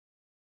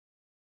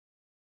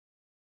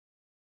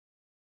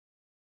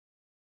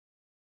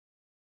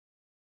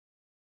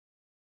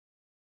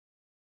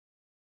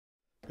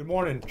Good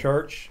morning,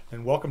 church,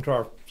 and welcome to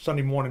our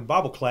Sunday morning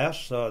Bible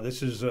class.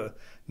 This is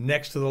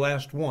next to the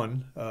last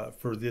one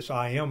for this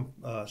I Am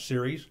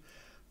series.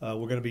 We're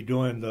going to be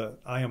doing the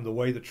I Am the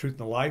Way, the Truth, and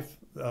the Life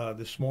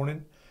this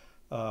morning.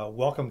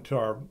 Welcome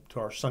to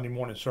our Sunday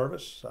morning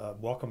service.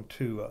 Welcome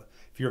to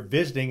if you're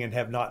visiting and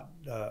have not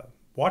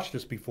watched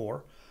us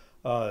before.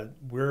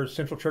 We're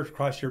Central Church of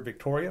Christ here at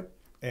Victoria,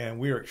 and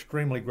we are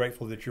extremely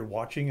grateful that you're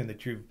watching and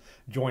that you've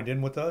joined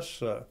in with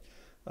us.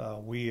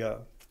 We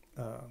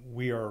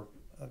are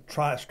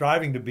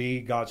striving to be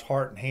God's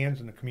heart and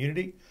hands in the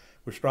community.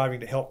 We're striving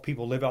to help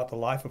people live out the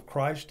life of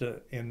Christ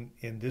in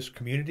this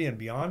community and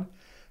beyond.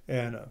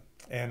 And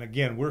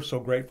again, we're so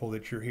grateful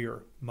that you're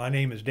here. My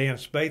name is Dan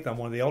Spaeth. I'm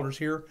one of the elders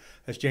here.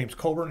 That's James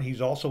Colburn.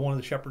 He's also one of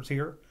the shepherds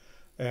here.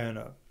 And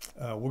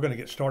we're going to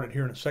get started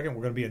here in a second.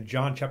 We're going to be in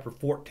John chapter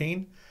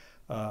 14.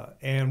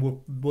 And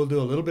we'll do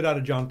a little bit out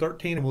of John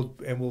 13,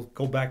 and we'll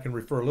go back and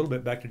refer a little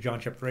bit back to John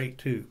chapter 8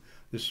 too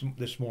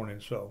this morning.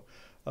 So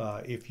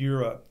if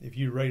you're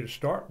ready to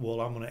start,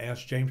 well, I'm going to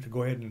ask James to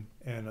go ahead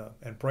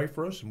and pray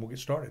for us, and we'll get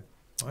started.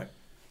 All right.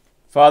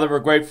 Father, we're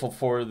grateful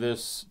for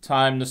this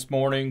time this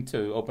morning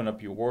to open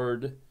up your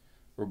word.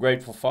 We're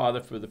grateful,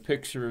 Father, for the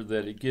picture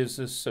that it gives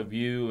us of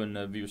you and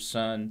of your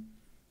Son.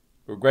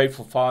 We're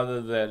grateful,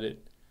 Father, that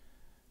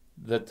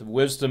the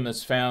wisdom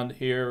that's found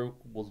here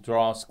will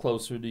draw us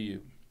closer to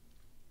you.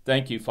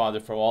 Thank you, Father,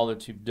 for all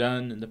that you've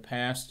done in the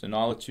past and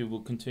all that you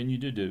will continue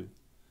to do.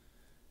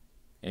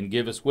 And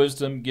give us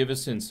wisdom, give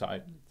us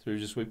insight. Through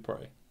Jesus we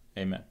pray.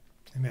 Amen.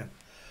 Amen.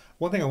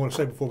 One thing I want to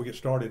say before we get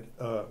started,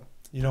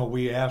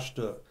 we asked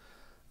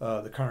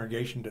the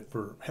congregation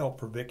for help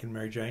for Vic and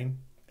Mary Jane,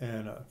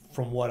 and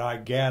from what I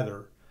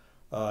gather,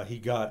 he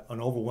got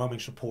an overwhelming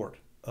support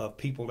of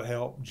people to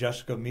help.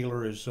 Jessica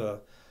Mueller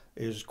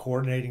is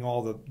coordinating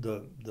all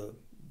the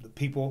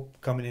people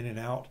coming in and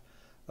out.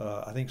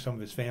 I think some of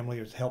his family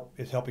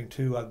is helping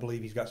too. I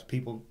believe he's got some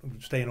people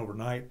staying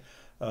overnight.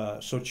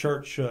 So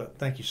church,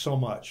 thank you so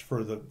much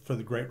for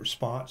the great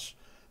response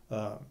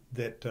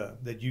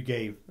that you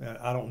gave.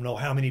 I don't know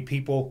how many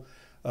people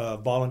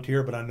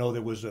volunteered, but I know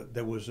there was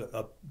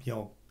a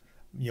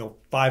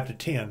 5 to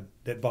 10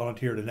 that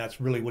volunteered, and that's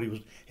really what he was.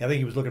 I think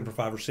he was looking for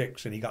 5 or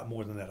 6, and he got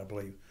more than that, I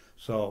believe.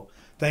 So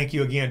thank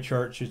you again,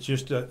 church. It's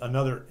just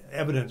another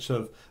evidence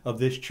of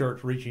this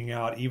church reaching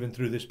out, even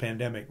through this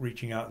pandemic,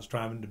 reaching out and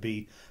striving to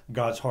be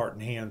God's heart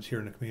and hands here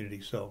in the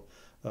community. So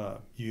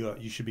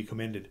you should be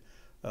commended.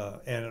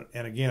 And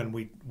again,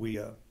 we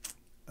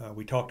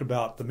talked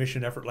about the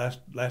mission effort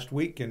last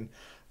week, and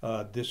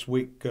this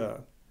week, I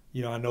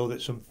know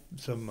that some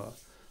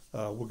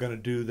we're going to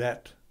do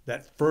that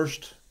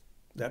first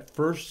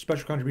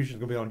special contribution is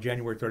going to be on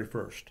January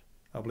 31st.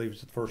 I believe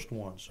it's the first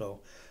one.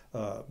 So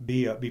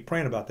be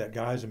praying about that,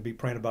 guys, and be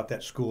praying about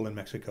that school in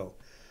Mexico.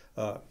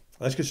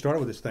 Let's get started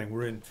with this thing.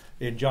 We're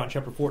in John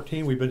chapter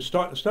 14. We've been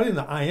studying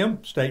the I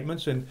am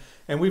statements, and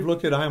we've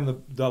looked at I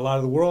am the light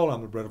of the world.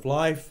 I'm the bread of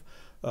life.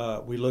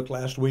 We looked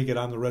last week at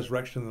I'm the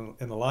resurrection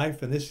and the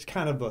life, and this is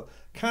kind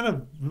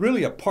of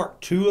really a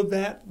part 2 of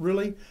that,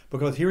 really,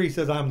 because here he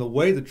says I'm the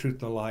way, the truth,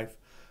 and the life.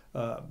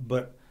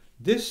 But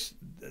this,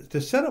 to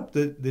set up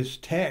this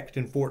text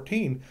in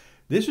 14,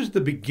 this is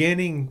the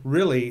beginning,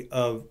 really,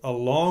 of a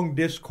long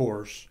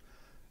discourse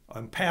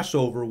on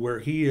Passover, where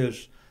he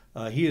is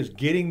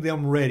getting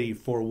them ready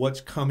for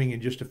what's coming in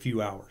just a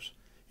few hours.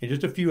 In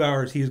just a few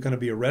hours, he is going to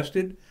be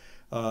arrested.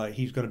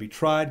 He's going to be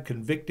tried,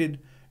 convicted,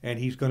 and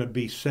he's going to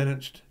be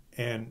sentenced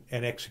and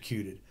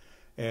executed.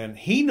 And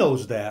he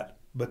knows that,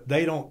 but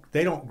they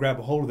don't grab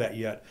a hold of that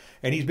yet.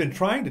 And he's been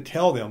trying to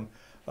tell them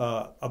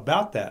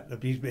about that.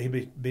 He's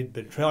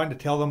been trying to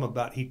tell them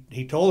about,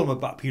 he told them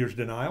about Peter's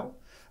denial,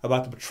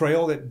 about the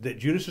betrayal that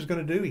Judas is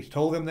going to do. He's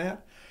told them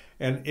that.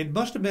 And it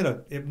must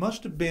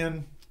have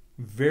been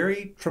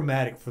very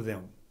traumatic for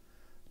them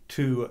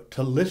to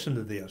listen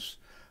to this.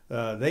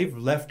 They've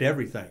left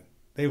everything.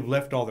 They've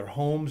left all their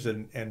homes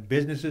and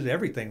businesses,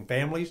 everything,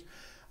 families,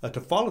 to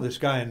follow this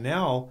guy, and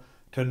now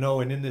to know,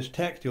 and in this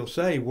text he'll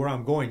say, where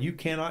I'm going, you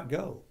cannot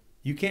go.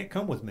 You can't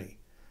come with me.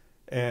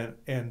 And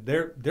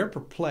they're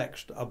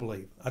perplexed, I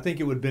believe. I think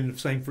it would have been the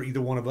same for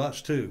either one of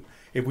us too.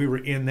 If we were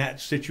in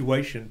that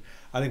situation,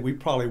 I think we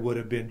probably would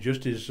have been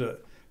just as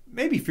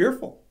maybe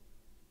fearful,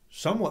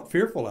 somewhat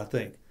fearful, I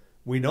think.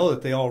 We know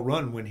that they all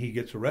run when he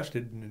gets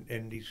arrested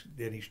and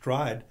he's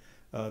tried.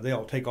 They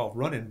all take off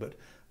running, but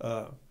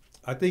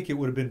I think it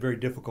would have been very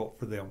difficult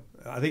for them.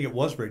 I think it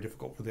was very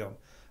difficult for them.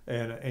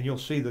 And you'll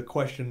see the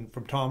question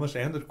from Thomas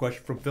and the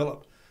question from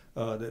Philip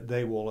that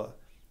they will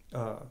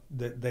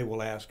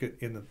ask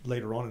it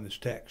later on in this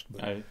text.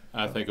 But,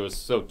 I think it was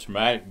so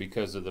traumatic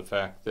because of the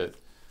fact that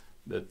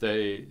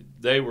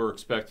they were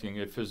expecting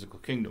a physical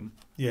kingdom.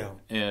 Yeah.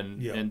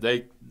 And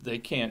they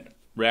can't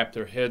wrap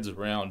their heads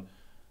around,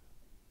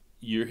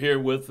 you're here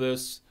with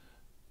us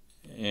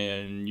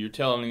and you're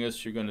telling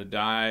us you're going to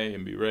die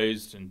and be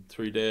raised in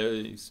 3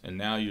 days, and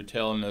now you're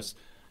telling us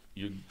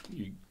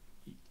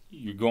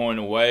you're going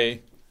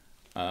away.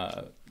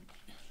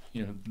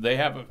 They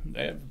have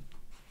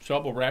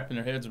trouble wrapping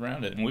their heads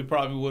around it, and we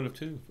probably would have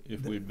too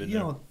if we'd been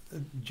there.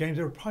 James,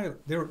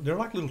 they're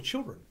like little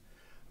children.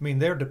 I mean,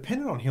 they're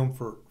dependent on him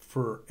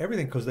for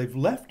everything because they've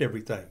left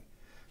everything.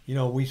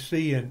 We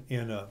see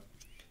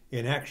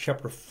in Acts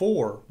chapter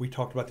 4, we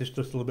talked about this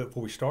just a little bit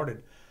before we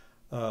started,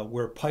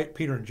 where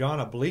Peter and John,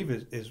 I believe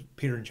is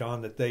Peter and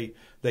John, that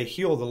they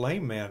heal the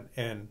lame man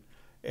and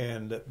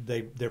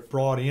they're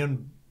brought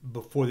in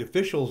before the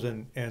officials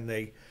and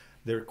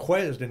they're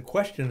quizzed and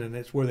questioned, and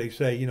it's where they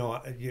say,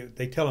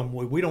 they tell them,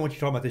 we don't want you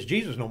talking about this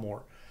Jesus no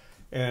more,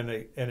 and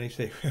they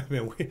say,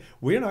 man,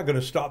 we're not going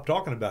to stop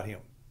talking about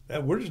him.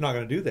 We're just not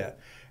going to do that.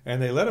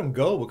 And they let them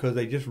go because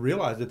they just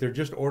realize that they're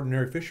just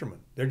ordinary fishermen.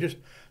 They're just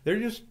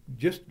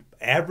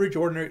average,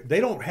 ordinary. They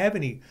don't have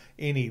any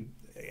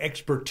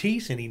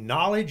expertise, any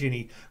knowledge,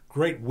 any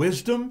great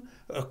wisdom.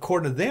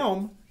 According to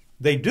them,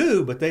 they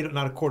do, but they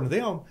not according to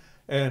them.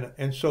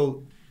 And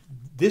so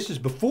this is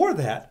before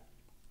that.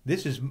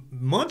 This is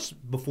months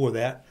before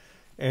that,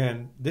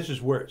 and this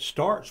is where it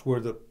starts,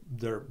 where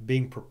they're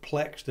being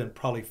perplexed and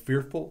probably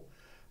fearful,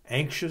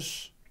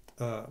 anxious,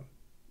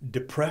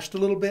 depressed a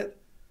little bit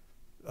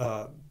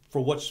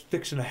for what's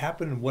fixing to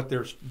happen and what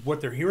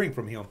they're hearing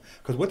from him,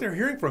 because what they're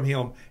hearing from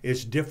him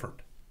is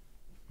different.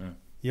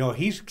 Yeah.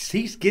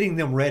 He's getting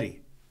them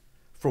ready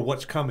for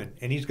what's coming,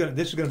 and this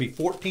is going to be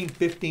 14,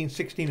 15,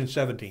 16, and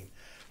 17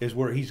 is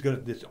where he's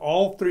going to.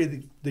 All three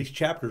of these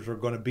chapters are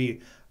going to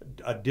be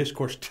a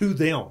discourse to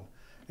them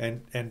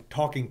and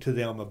talking to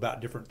them about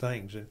different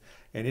things, and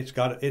it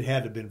had to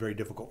have been very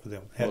difficult for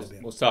them.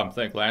 We'll stop and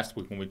think. Last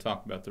week when we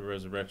talked about the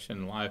resurrection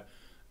and life,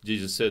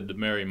 Jesus said to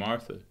Mary,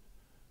 Martha,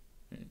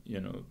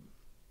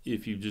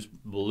 if you just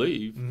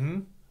believe,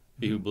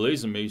 he who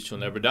believes in me shall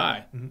never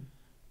die. Mm-hmm.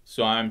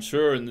 So I'm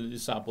sure in the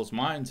disciples'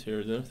 minds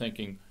here, they're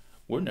thinking,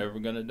 we're never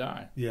going to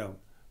die. Yeah.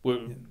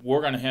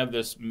 We're going to have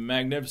this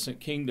magnificent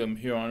kingdom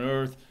here on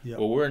earth,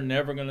 but we're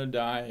never going to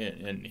die.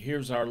 And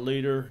here's our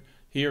leader.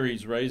 Here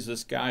he's raised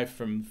this guy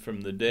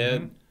from the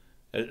dead,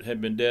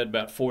 had been dead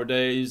about 4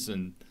 days,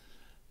 and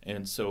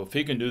so if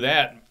he can do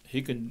that,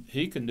 he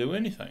can do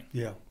anything.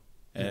 Yeah.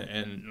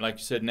 And like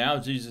you said, now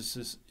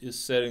Jesus is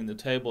setting the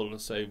table to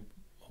say,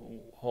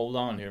 hold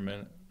on here a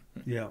minute.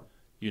 Yeah.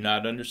 You're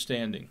not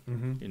understanding.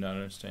 Mm-hmm. You're not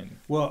understanding.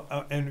 Well,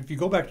 and if you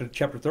go back to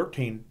chapter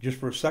 13, just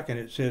for a second,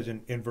 it says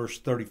in verse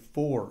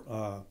 36,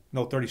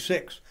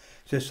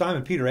 it says,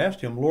 Simon Peter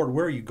asked him, Lord,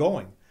 where are you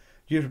going?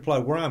 Jesus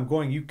replied, where I'm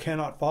going you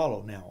cannot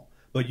follow now,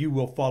 but you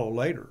will follow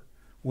later.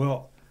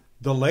 Well,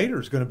 the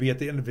later is going to be at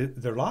the end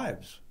of their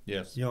lives.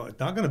 Yes. It's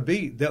not going to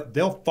be,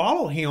 they'll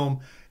follow him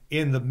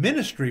in the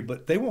ministry,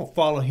 but they won't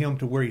follow him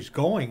to where he's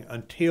going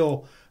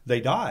until they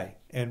die.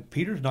 And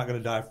Peter's not going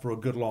to die for a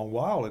good long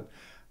while,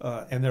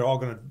 and they're all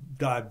going to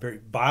die very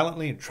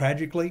violently and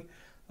tragically.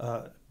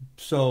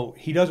 So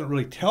he doesn't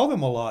really tell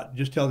them a lot.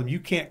 Just tell them, you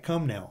can't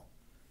come now.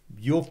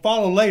 You'll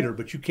follow later,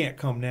 but you can't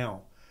come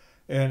now.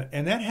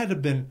 And that had to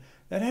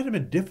have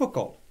been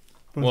difficult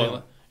for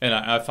them. And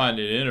I find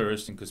it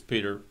interesting because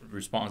Peter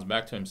responds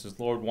back to him and says,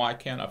 Lord, why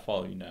can't I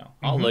follow you now?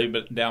 I'll lay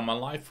down my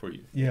life for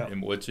you. Yeah.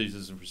 And what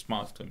Jesus'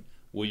 response to him,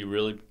 will you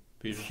really,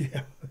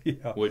 Peter?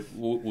 Yeah.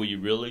 Will you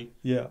really?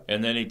 Yeah.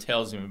 And then he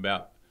tells him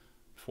about,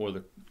 before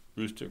the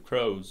rooster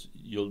crows,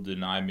 you'll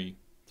deny me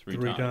three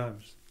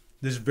times.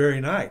 This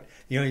very night.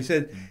 He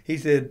said,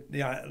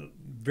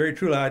 very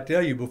truly I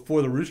tell you,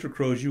 before the rooster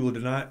crows, you will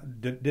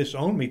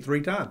disown me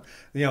 3 times.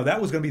 That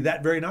was going to be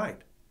that very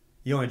night.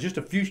 In just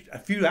a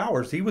few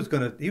hours, he was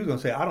going to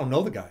say, I don't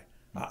know the guy.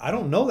 I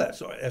don't know that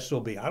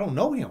SOB. I don't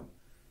know him.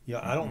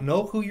 I don't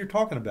know who you're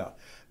talking about.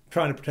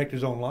 Trying to protect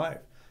his own life.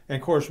 And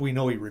of course, we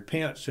know he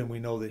repents, and we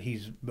know that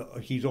he's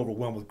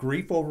overwhelmed with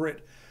grief over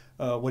it.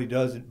 What he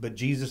does, but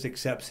Jesus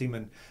accepts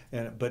him,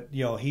 but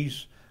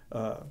he's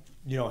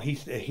here. He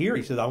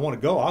says, I want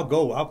to go. I'll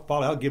go. I'll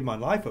follow. I'll give my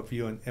life up for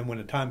you. And when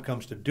the time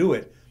comes to do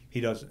it,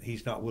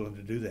 he's not willing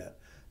to do that.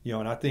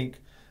 And I think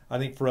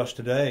for us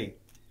today,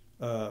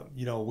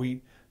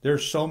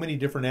 there's so many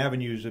different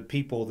avenues of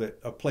people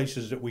of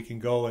places that we can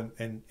go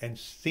and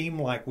seem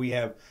like we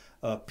have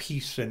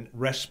peace and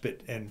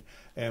respite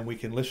and we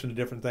can listen to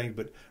different things,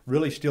 but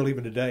really still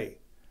even today,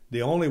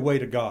 the only way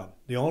to God,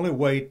 the only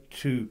way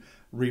to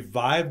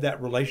revive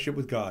that relationship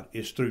with God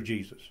is through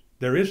Jesus.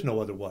 There is no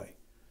other way.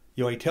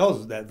 He tells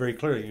us that very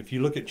clearly. If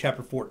you look at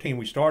chapter 14,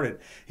 we started,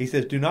 he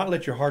says, do not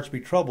let your hearts be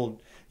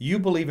troubled. You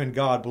believe in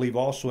God, believe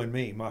also in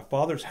me. My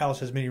Father's house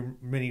has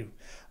many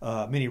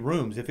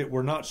rooms. If it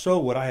were not so,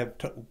 would I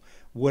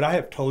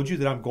have told you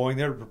that I'm going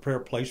there to prepare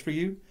a place for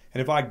you?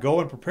 And if I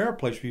go and prepare a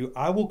place for you,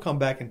 I will come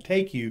back and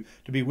take you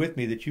to be with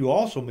me, that you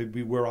also may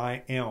be where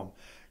I am.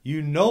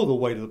 You know the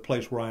way to the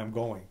place where I am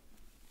going.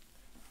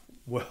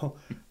 Well,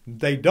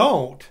 they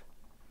don't.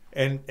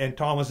 And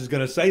Thomas is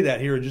going to say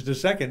that here in just a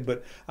second,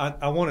 but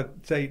I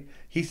want to say,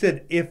 he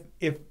said,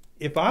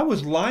 if I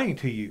was lying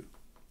to you,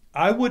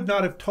 I would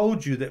not have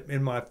told you that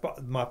in my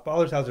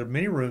Father's house there are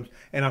many rooms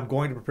and I'm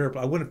going to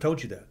prepare. I wouldn't have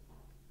told you that.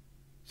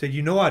 He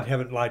said, I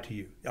haven't lied to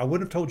you. I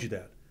wouldn't have told you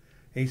that.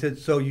 And he said,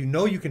 so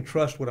you can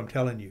trust what I'm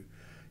telling you.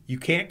 You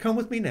can't come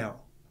with me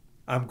now.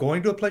 I'm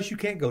going to a place you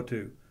can't go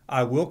to.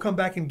 I will come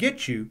back and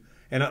get you.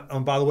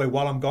 And by the way,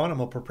 while I'm gone, I'm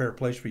going to prepare a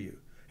place for you.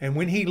 And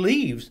when he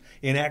leaves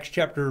in Acts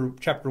chapter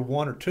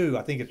 1 or 2,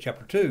 I think it's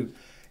chapter 2,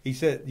 he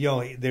said,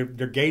 they're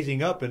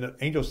gazing up, and the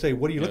angels say,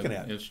 "What are you looking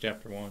at?" It's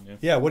chapter 1. Yeah.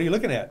 Yeah, what are you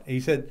looking at? He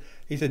said,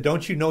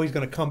 "Don't you know he's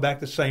going to come back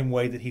the same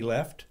way that he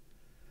left?"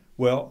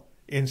 Well,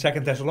 in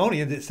 2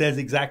 Thessalonians, it says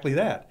exactly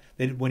that.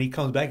 That when he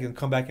comes back, he's going to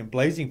come back in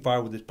blazing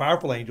fire with his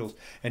powerful angels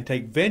and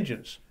take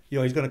vengeance.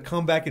 He's going to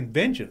come back in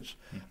vengeance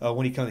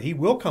when he comes. He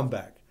will come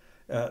back.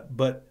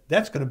 But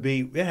that's going to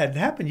be, it hadn't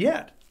happened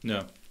yet.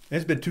 No.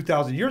 It's been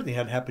 2,000 years and it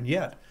hadn't happened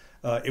yet.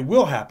 It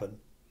will happen.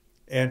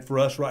 And for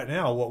us right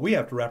now, what we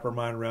have to wrap our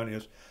mind around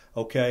is,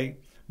 okay,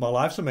 my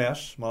life's a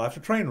mess. My life's a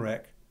train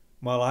wreck.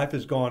 My life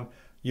has gone,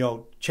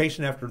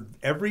 chasing after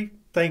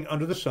everything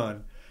under the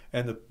sun.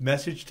 And the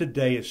message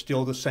today is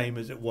still the same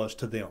as it was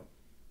to them.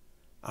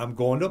 I'm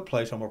going to a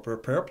place. I'm going to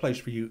prepare a place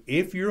for you.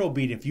 If you're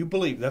obedient, if you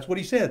believe. That's what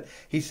he said.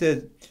 He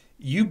said,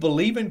 you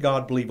believe in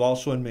God, believe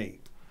also in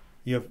me.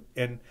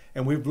 And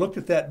we've looked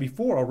at that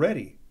before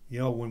already.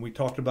 When we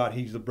talked about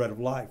he's the bread of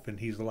life and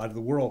he's the light of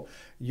the world.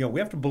 We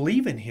have to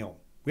believe in him.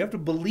 We have to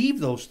believe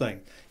those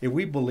things. If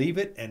we believe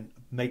it and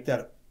make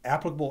that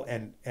applicable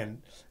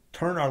and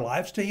turn our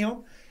lives to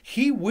him,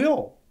 he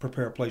will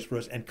prepare a place for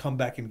us and come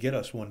back and get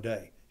us one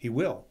day. He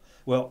will.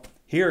 Well,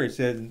 here it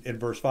says in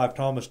verse 5,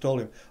 Thomas told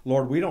him,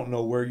 "Lord, we don't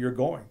know where you're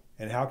going,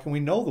 and how can we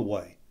know the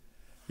way?"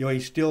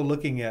 He's still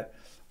looking at,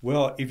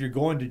 well, if you're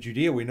going to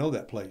Judea, we know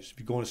that place. If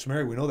you're going to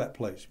Samaria, we know that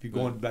place. If you're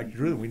going back to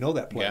Jerusalem, we know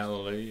that place.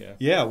 Galilee, yeah.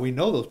 Yeah, we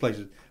know those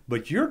places.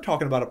 But you're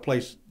talking about a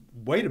place,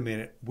 wait a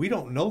minute, we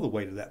don't know the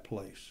way to that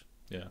place.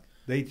 Yeah.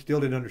 They still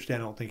didn't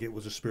understand. I don't think it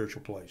was a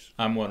spiritual place.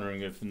 I'm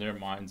wondering if in their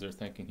minds they're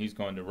thinking he's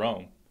going to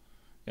Rome.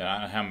 I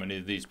don't know how many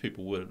of these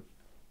people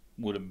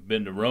would have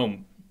been to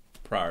Rome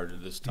prior to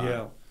this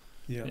time.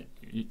 Yeah.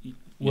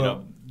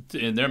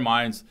 In their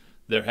minds,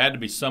 there had to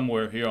be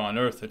somewhere here on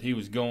earth that he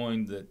was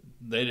going that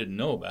they didn't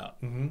know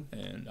about. Mm-hmm.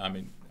 And I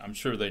mean, I'm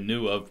sure they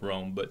knew of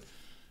Rome, but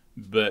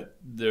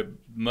there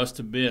must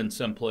have been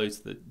some place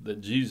that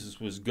Jesus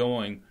was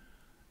going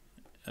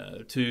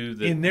to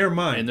that, in their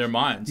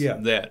minds, yeah.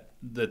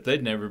 that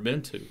they'd never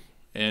been to,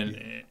 and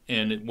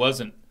it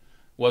wasn't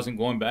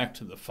going back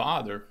to the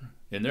Father.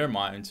 In their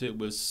minds, it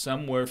was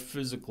somewhere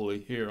physically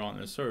here on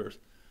this earth.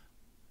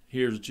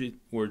 Here's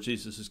where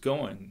Jesus is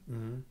going,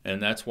 mm-hmm.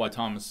 and that's why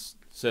Thomas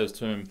says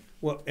to him,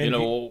 "Well,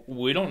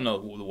 we don't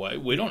know the way.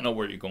 We don't know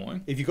where you're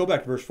going." If you go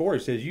back to verse 4, he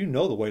says, "You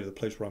know the way to the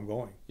place where I'm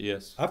going."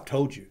 Yes, I've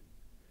told you.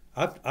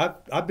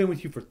 I've been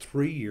with you for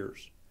 3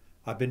 years.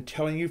 I've been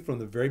telling you from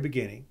the very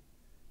beginning.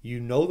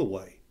 You know the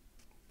way.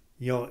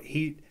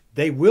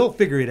 They will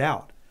figure it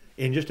out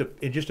in just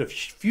a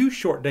few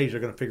short days.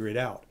 They're going to figure it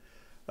out.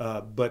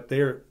 But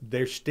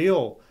they're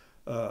still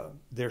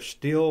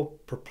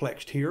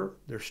perplexed here.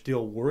 They're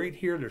still worried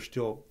here. They're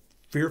still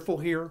fearful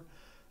here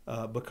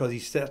because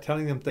he's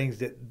telling them things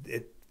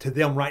that to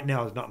them right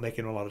now is not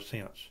making a lot of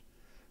sense.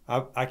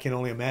 I can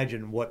only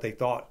imagine what they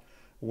thought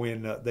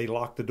when they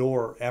locked the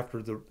door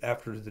after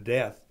the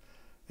death,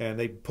 and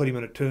they put him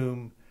in a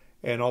tomb,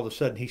 and all of a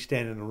sudden he's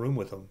standing in the room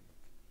with them,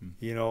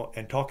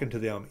 and talking to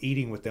them,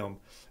 eating with them.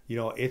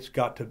 It's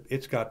got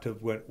to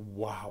went,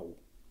 wow,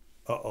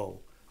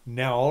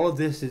 Now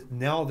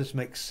this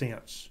makes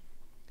sense.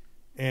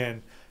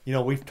 And,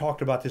 we've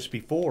talked about this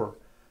before.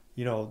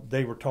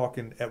 They were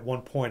talking at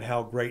one point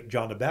how great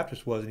John the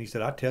Baptist was. And he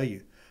said, I tell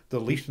you, the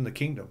least in the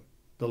kingdom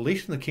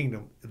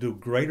do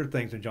greater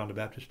things than John the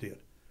Baptist did.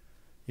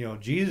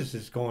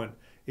 Jesus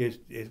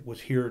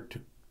was here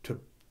to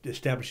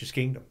establish his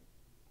kingdom.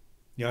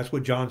 That's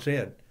what John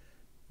said.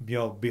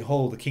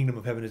 Behold, the kingdom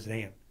of heaven is at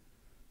hand.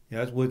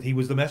 That's what he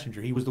was the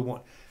messenger. He was the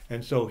one.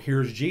 And so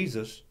here's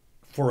Jesus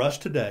for us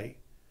today.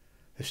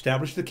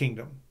 Establish the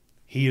kingdom.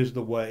 He is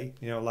the way.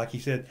 Like he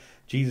said,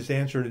 Jesus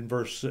answered in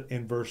verse 6.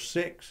 In verse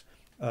 6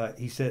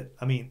 he said,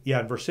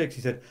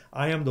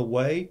 I am the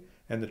way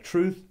and the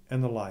truth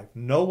and the life.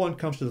 No one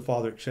comes to the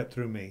Father except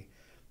through me.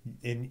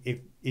 And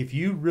if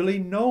you really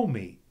know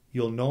me,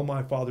 you'll know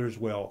my Father as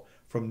well.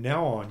 From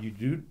now on,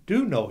 you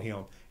do know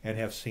him and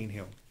have seen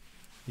him.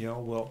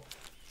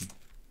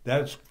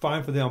 That's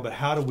fine for them, but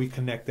how do we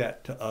connect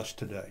that to us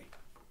today?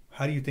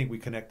 How do you think we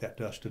connect that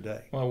to us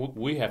today? Well,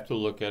 we have to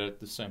look at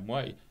it the same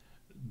way.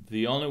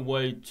 The only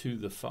way to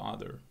the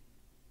Father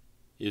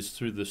is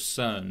through the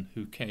Son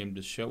who came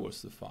to show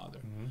us the Father.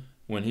 Mm-hmm.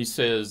 When he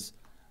says,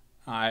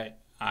 I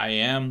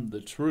am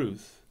the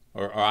truth,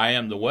 or I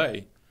am the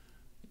way,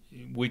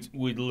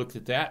 we looked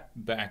at that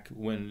back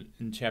when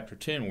in chapter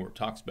 10 where it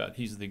talks about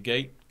he's the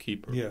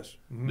gatekeeper. Yes.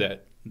 Mm-hmm.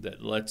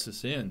 that lets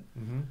us in.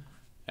 Mm-hmm.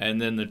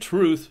 And then the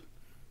truth,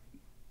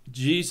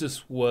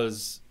 Jesus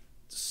was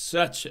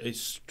such a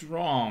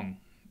strong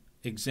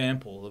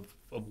example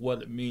of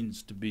what it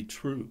means to be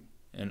true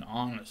and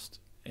honest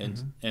and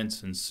mm-hmm. and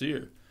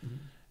sincere. Mm-hmm.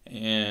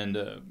 And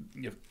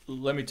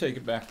let me take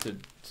it back to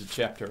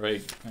chapter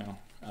 8 now,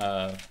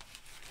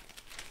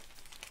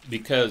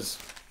 because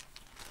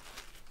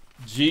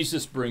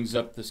Jesus brings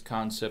up this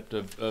concept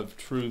of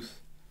truth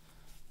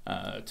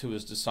to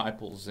his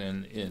disciples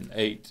in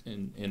 8,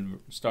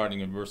 starting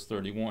in verse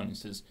 31. He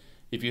says,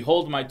 "If you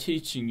hold my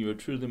teaching, you are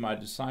truly my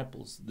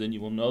disciples. Then you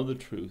will know the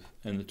truth,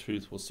 and the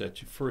truth will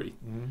set you free."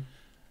 Mm-hmm.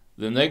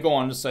 Then they go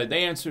on to say,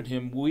 they answered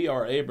him, "We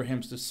are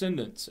Abraham's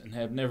descendants and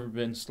have never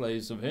been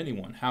slaves of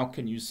anyone. How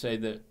can you say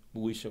that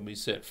we shall be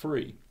set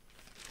free?"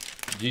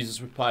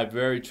 Jesus replied,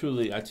 "Very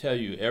truly, I tell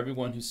you,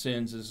 everyone who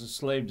sins is a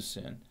slave to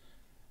sin.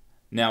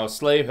 Now a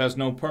slave has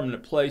no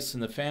permanent place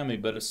in the family,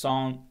 but a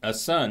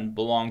son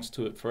belongs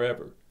to it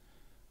forever.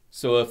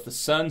 So if the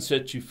Son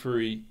sets you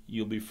free,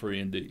 you'll be free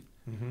indeed."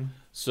 Mm-hmm.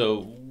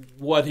 So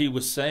what he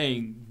was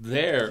saying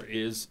there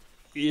is,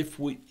 if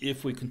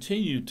we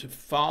continue to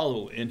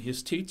follow in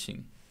his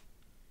teaching,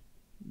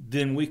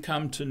 then we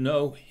come to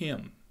know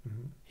him.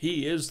 Mm-hmm.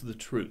 He is the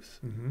truth.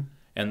 Mm-hmm.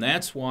 And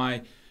that's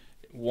why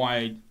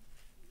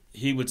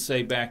he would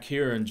say back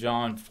here in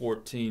John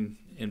 14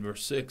 in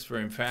verse 6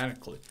 very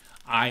emphatically,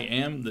 "I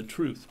am the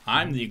truth."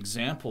 I'm the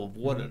example of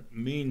what it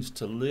means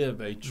to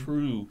live a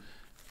true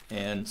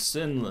and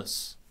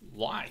sinless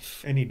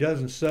life. And he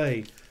doesn't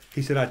say,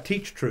 he said, "I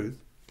teach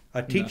truth,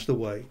 I teach the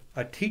way,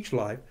 I teach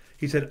life."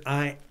 He said,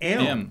 "I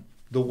am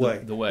the way."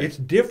 The way. It's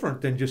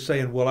different than just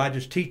saying, "Well, I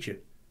just teach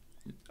it."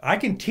 I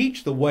can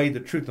teach the way, the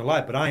truth, and the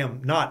life, but I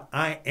am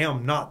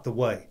not the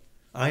way.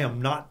 I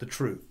am not the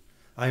truth.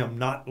 I am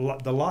not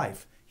the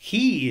life.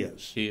 He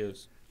is. He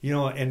is. You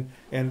know, and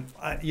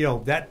you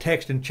know, that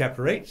text in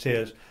chapter 8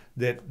 says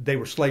that they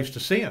were slaves to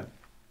sin.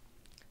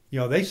 You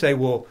know, they say,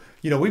 "Well,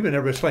 you know, we've been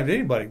never a slave to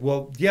anybody."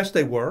 Well, yes,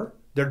 they were.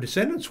 Their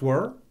descendants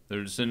were.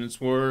 Their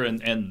descendants were,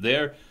 and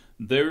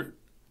they're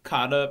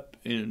caught up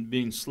in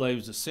being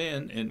slaves to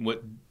sin. And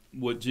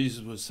what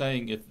Jesus was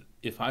saying,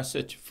 if I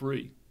set you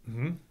free,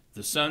 Mm-hmm.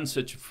 the Son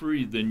set you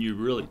free, then you're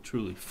really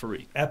truly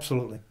free.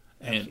 Absolutely.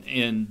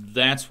 And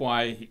that's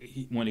why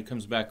when he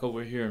comes back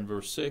over here in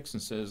verse 6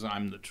 and says,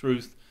 "I'm the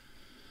truth,"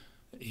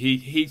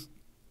 he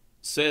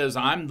says,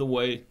 "I'm the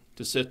way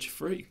to set you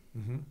free."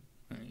 Mm-hmm.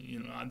 You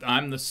know,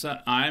 I'm the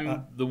Son.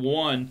 I'm the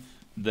one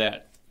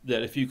that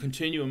if you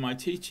continue in my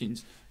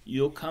teachings,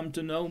 you'll come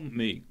to know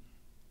me.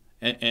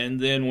 And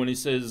then when he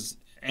says,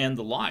 "and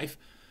the life,"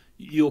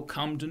 you'll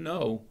come to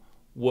know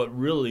what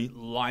really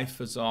life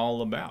is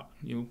all about.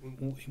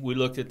 We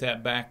looked at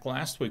that back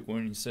last week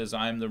when he says,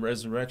 "I am the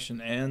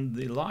resurrection and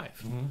the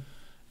life." Mm-hmm.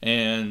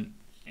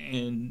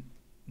 And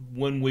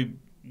when we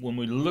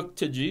look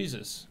to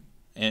Jesus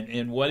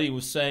and what he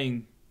was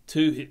saying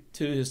to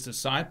his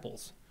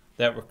disciples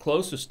that were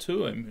closest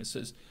to him, it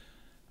says,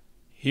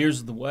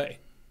 "Here's the way."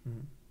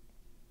 Mm-hmm.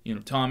 You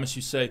know, Thomas,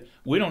 you say,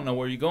 "We don't know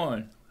where you're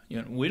going.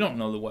 You know, we don't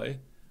know the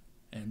way."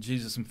 And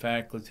Jesus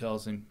emphatically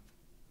tells him,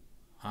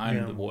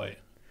 "I'm the way.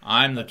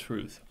 I'm the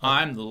truth.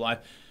 I'm the life."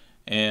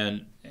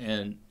 And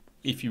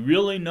if you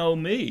really know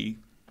me,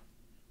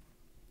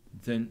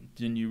 then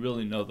you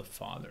really know the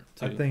Father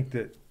too. I think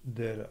that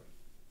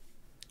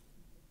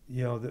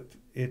you know that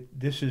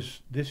this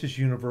is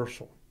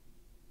universal.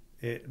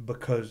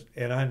 Because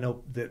I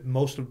know that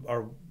most of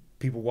our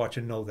people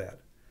watching know that.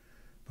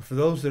 But for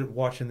those that are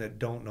watching that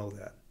don't know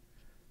that,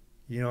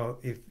 you know,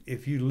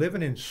 if you're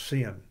living in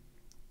sin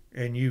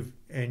and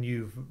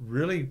you've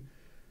really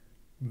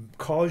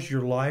caused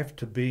your life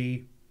to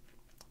be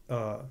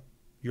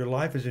your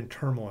life is in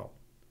turmoil.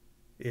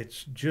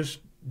 It's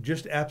just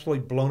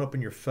absolutely blown up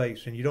in your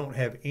face, and you don't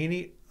have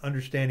any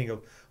understanding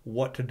of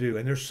what to do.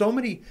 And there's so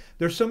many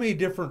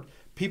different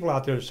people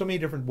out there. There's so many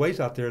different ways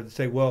out there that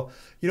say, "Well,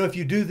 you know, if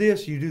you do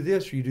this, you do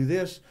this, or you do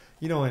this,"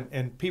 you know,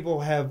 and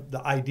people have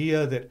the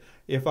idea that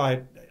if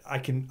I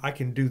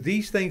can do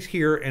these things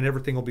here and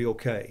everything will be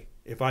okay.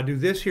 If I do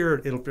this here,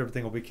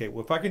 everything will be okay.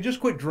 Well, if I can just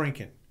quit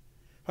drinking,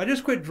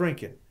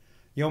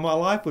 you know, my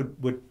life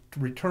would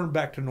return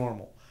back to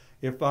normal.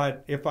 If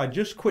I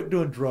just quit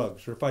doing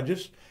drugs, or if I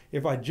just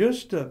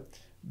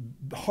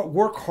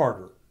work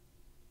harder,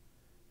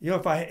 you know,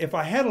 if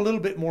I had a little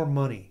bit more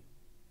money,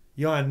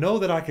 you know, I know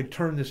that I could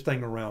turn this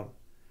thing around.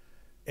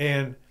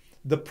 And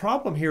the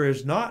problem here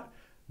is not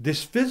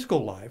this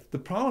physical life. The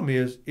problem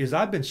is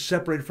I've been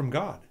separated from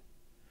God.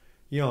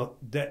 You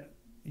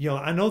know,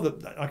 I know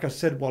that, like I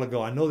said a while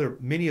ago, I know there are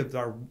many of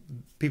our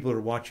people that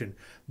are watching.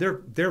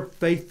 They're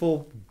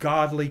faithful,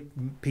 godly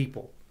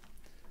people.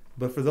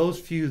 But for those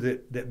few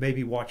that may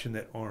be watching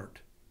that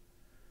aren't,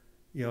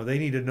 you know, they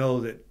need to know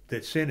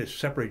that sin has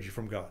separated you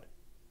from God.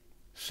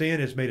 Sin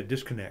has made a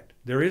disconnect.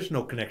 There is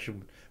no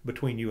connection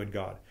between you and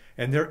God.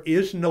 And there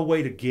is no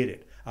way to get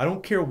it. I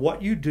don't care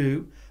what you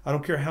do. I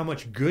don't care how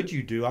much good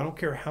you do. I don't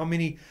care how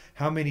many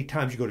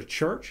times you go to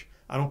church.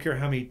 I don't care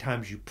how many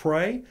times you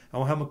pray. I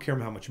don't care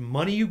how much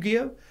money you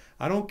give.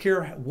 I don't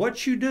care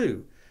what you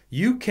do.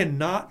 You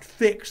cannot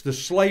fix the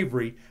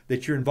slavery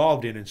that you're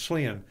involved in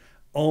sin.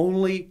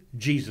 Only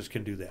Jesus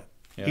can do that.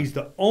 Yeah. He's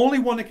the only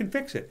one that can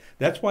fix it.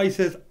 That's why he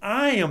says,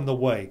 "I am the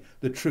way,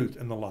 the truth,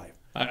 and the life."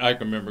 I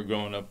can remember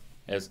growing up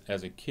as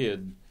a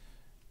kid,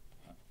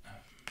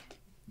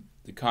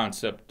 the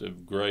concept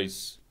of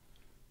grace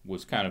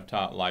was kind of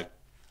taught like,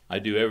 I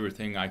do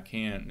everything I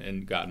can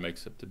and God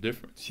makes up the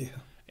difference. Yeah.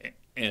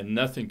 And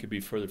nothing could be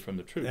further from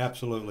the truth.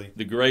 Absolutely.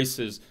 The grace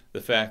is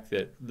the fact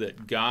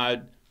that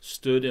God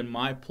stood in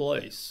my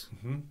place,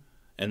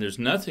 and there's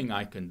nothing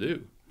I can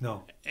do.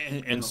 No.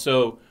 And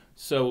so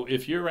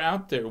if you're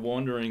out there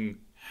wondering,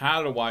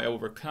 how do I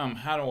overcome?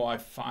 How do I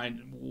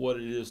find what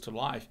it is to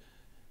life?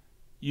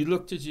 You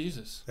look to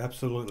Jesus.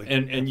 Absolutely.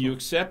 And you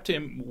accept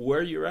him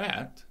where you're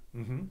at,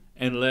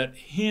 and let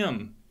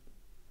him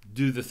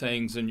do the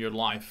things in your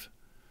life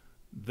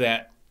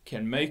that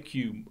can make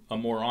you a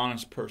more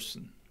honest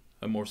person,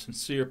 a more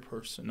sincere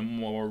person, a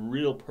more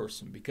real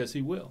person, because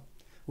he will.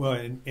 Well,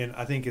 and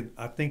I think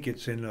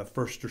it's in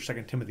 1st or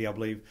 2nd Timothy, I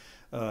believe.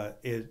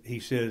 He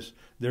says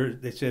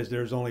it says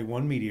there's only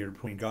one mediator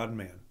between God and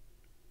man,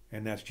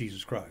 and that's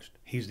Jesus Christ.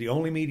 He's the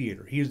only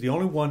mediator. He is the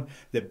only one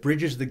that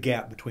bridges the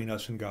gap between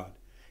us and God.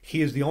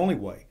 He is the only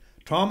way.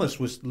 Thomas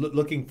was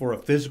looking for a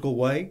physical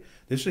way.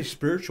 This is a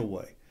spiritual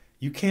way.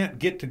 You can't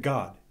get to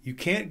God. You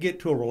can't get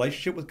to a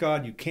relationship with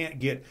God. You can't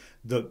get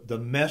the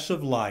mess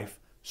of life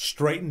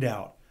straightened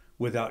out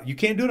without. You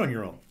can't do it on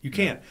your own. You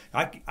can't.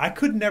 I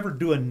could never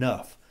do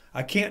enough.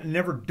 I can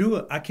never do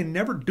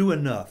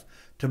enough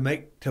to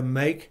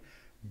make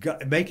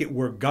it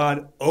where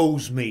God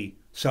owes me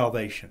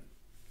salvation.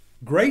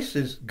 Grace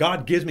is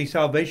God gives me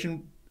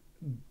salvation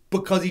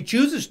because he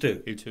chooses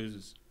to. He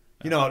chooses.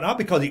 Not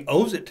because he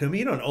owes it to me.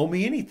 He don't owe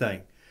me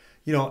anything.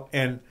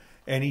 And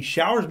he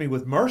showers me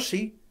with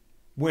mercy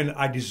when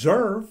I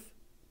deserve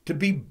to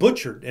be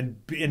butchered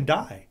and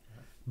die.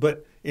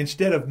 But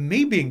instead of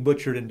me being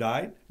butchered and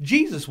died,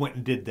 Jesus went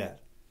and did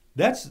that.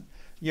 That's,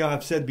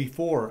 I've said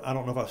before, I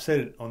don't know if I've said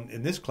it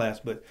in this class,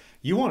 but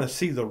you want to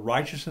see the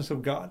righteousness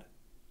of God?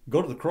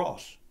 Go to the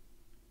cross.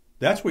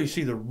 That's where you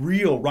see the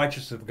real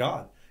righteousness of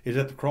God, is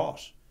at the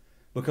cross.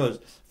 Because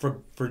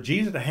for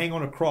Jesus to hang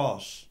on a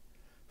cross,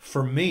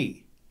 for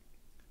me,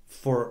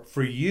 for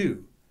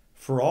you,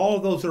 for all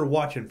of those that are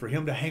watching, for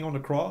him to hang on the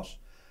cross,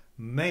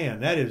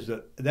 man, that is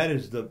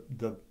the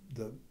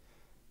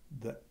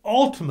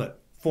ultimate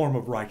form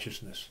of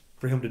righteousness,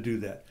 for him to do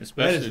that.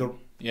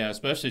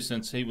 Especially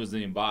since he was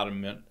the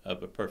embodiment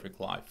of a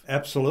perfect life.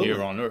 Absolutely.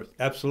 Here on earth.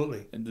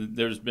 Absolutely. And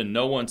there's been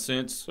no one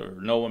since or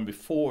no one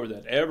before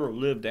that ever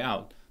lived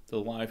out the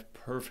life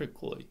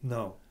perfectly.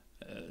 No.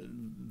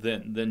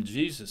 Than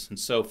Jesus. And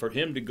so for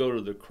him to go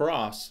to the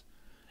cross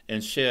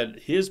and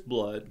shed his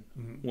blood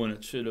when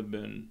it should have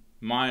been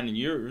mine and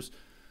yours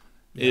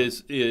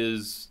is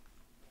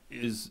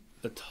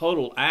a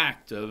total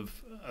act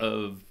of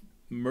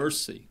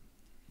mercy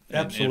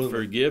and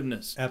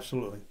forgiveness.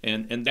 Absolutely.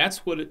 And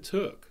that's what it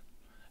took.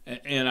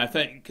 And I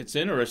think it's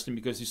interesting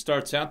because he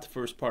starts out the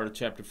first part of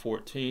chapter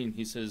 14.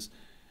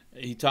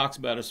 He talks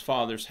about his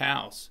Father's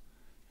house.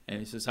 And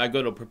he says, I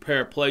go to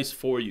prepare a place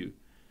for you.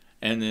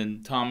 And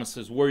then Thomas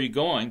says, where are you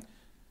going?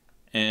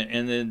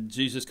 And then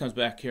Jesus comes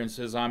back here and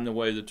says, I'm the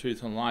way, the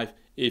truth, and life.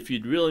 If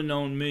you'd really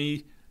known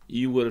me,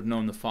 you would have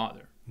known the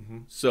Father.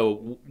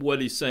 So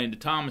what he's saying to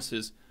Thomas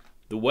is,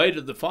 the way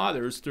to the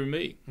Father is through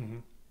me.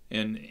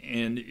 And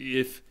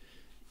if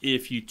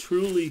you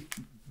truly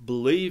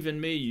believe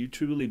in me, you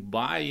truly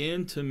buy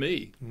into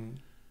me,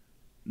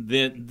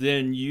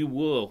 then you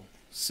will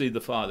see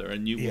the Father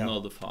and you will know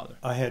the Father.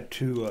 I had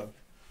two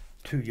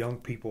young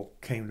people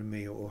came to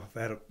me, or I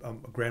had a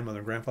grandmother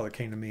and grandfather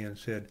came to me and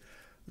said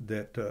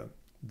that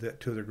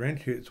two of their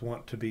grandkids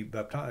want to be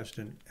baptized,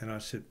 and I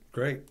said,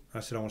 great. I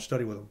said, I want to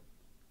study with them.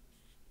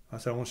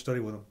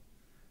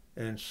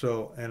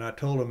 And I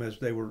told them as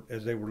they were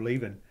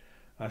leaving,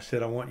 I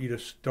said, I want you to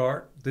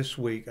start this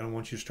week, and I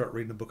want you to start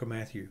reading the book of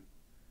Matthew.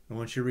 I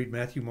want you to read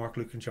Matthew, Mark,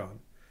 Luke, and John.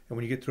 And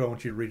when you get through, I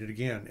want you to read it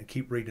again and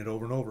keep reading it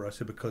over and over. I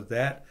said, because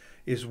that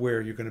is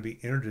where you're going to be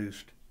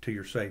introduced to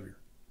your Savior.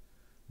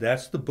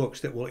 That's the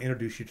books that will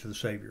introduce you to the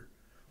Savior.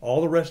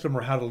 All the rest of them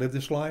are how to live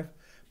this life,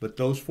 but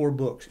those 4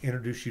 books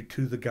introduce you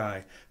to the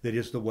guy that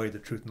is the way, the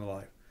truth, and the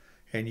life.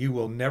 And you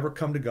will never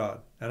come to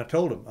God. And I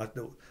told him,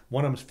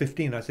 one of them was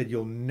 15, I said,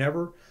 you'll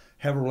never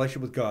have a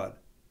relationship with God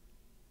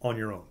on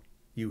your own.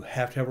 You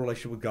have to have a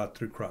relationship with God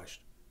through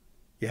Christ.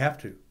 You have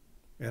to.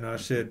 And I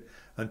said,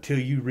 until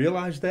you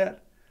realize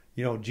that,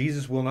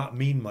 Jesus will not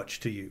mean much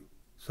to you.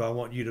 So I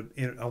want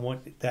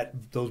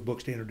those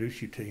books to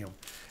introduce you to him.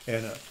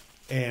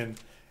 And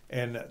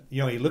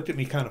he looked at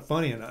me kind of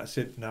funny, and I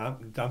said, "No,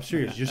 I'm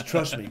serious. Just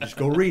trust me. Just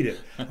go read it.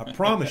 I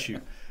promise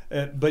you."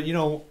 But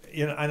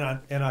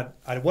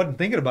I wasn't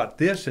thinking about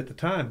this at the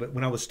time. But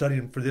when I was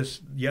studying for this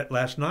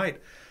last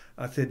night,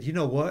 I said, you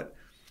know what?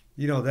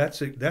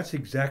 That's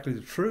exactly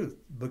the truth.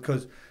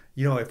 Because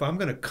if I'm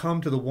going to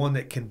come to the one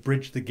that can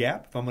bridge the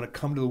gap, if I'm going to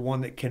come to the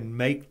one that can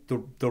make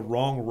the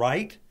wrong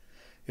right,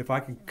 if I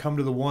can come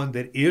to the one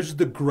that is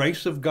the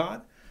grace of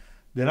God,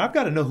 then I've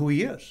got to know who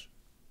he is.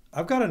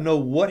 I've got to know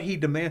what he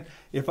demands.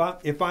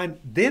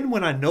 Then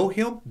when I know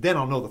him, then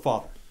I'll know the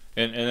Father.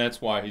 And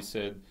that's why he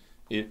said,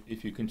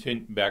 if you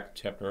continue, back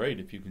to chapter 8,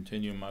 if you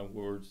continue in my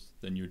words,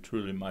 then you're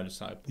truly my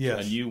disciples. Yes.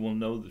 And you will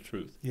know the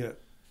truth. Yeah.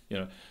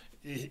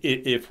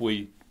 If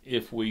we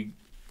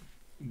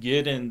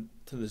get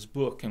into this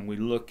book and we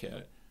look at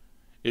it,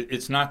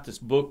 It's not this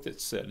book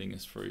that's setting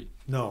us free.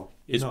 No.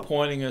 It's no.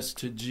 pointing us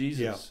to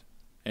Jesus.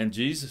 Yeah. And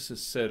Jesus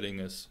is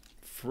setting us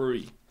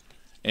free.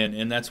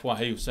 And that's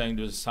why he was saying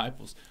to his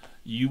disciples,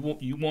 you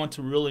want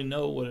to really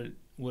know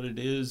what it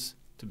is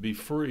to be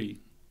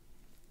free,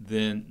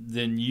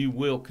 then you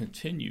will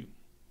continue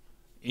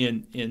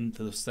in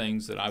those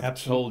things that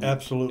I've told you.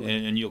 Absolutely.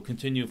 And you'll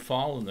continue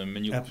following them,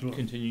 and you'll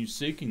continue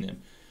seeking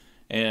them.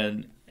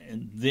 And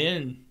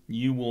then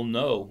you will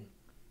know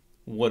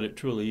what it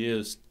truly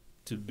is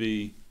to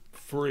be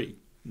free.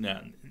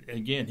 Now,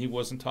 again, he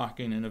wasn't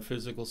talking in a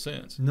physical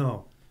sense.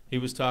 No. He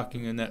was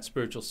talking in that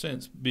spiritual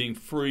sense, being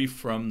free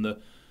from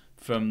the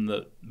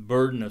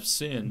burden of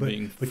sin,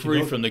 being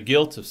free from the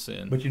guilt of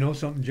sin. But you know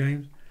something,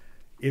 James?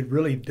 It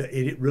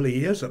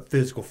really is a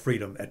physical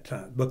freedom at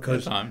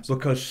times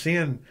because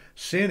sin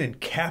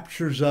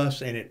encaptures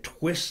us and it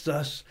twists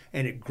us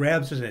and it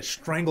grabs us and it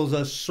strangles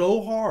us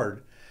so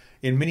hard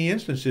in many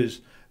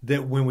instances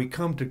that when we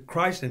come to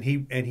Christ and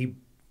he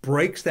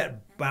breaks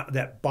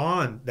that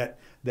bond,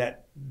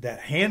 that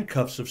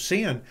handcuffs of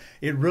sin,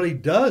 it really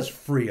does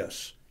free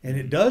us and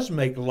it does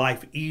make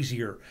life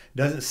easier. It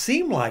doesn't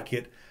seem like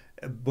it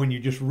when you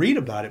just read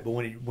about it, but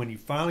when you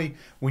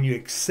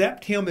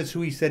accept him as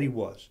who he said he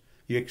was,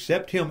 you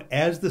accept him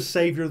as the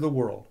Savior of the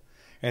world,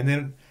 and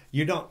then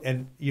you don't,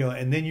 and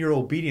then you're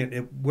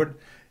obedient. We're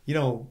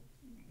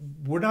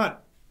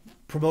not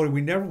promoting. We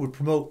never would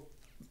promote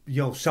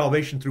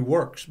salvation through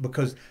works,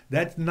 because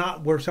that's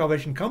not where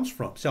salvation comes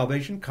from.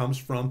 Salvation comes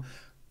from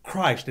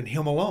Christ and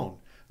him alone.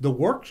 The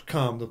works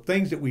come, the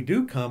things that we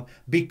do come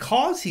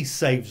because he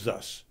saves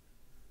us.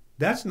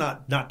 That's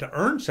not to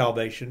earn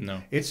salvation.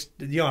 No. It's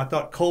I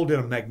thought Cole did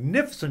a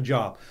magnificent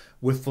job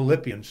with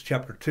Philippians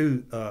chapter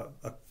 2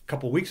 a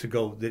couple of weeks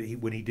ago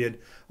when he did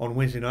on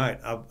Wednesday night.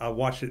 I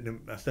watched it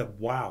and I said,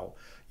 wow,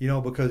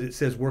 because it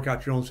says work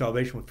out your own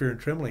salvation with fear and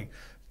trembling.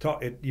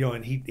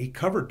 And he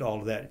covered all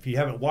of that. If you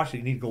haven't watched it,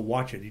 you need to go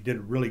watch it. He did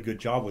a really good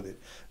job with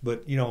it.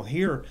 But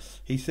here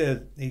he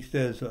says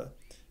that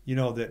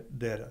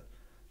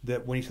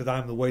when he says I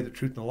am the way, the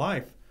truth, and the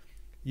life,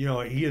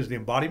 he is the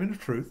embodiment of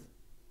truth.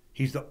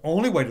 He's the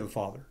only way to the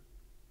Father,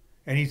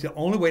 and he's the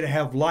only way to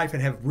have life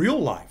and have real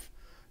life,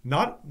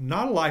 not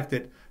a life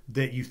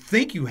that you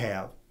think you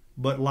have,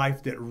 but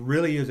life that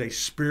really is a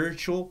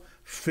spiritual,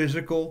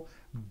 physical,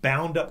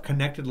 bound up,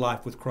 connected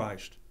life with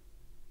Christ.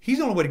 He's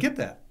the only way to get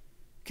that.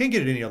 Can't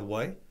get it any other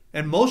way.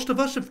 And most of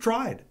us have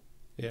tried.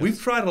 Yes. We've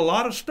tried a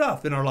lot of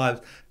stuff in our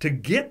lives to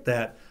get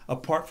that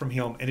apart from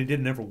him, and it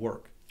didn't ever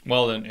work.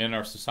 Well, and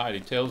our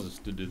society tells us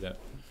to do that.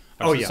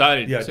 Our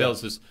society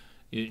tells us,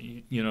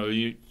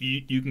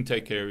 you can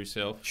take care of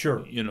yourself.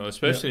 Sure.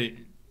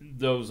 Especially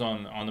those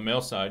on the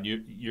male side.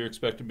 You're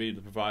expected to be the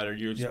provider.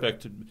 You're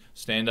expected to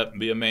stand up and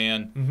be a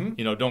man.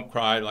 Mm-hmm. Don't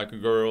cry like a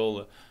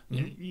girl.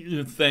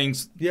 Mm-hmm.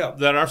 Things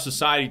that our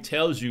society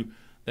tells you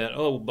that,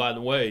 oh, by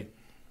the way,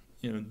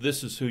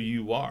 this is who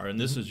you are, and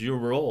this is your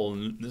role,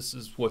 and this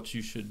is what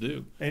you should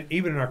do. And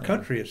even in our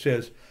country,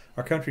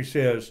 our country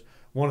says,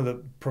 one of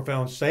the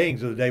profound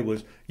sayings of the day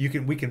was, we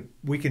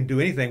can do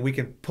anything. We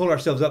can pull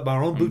ourselves up by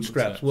our own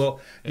bootstraps.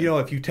 Well,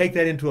 if you take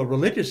that into a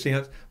religious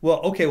sense,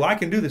 I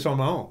can do this on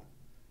my own.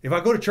 If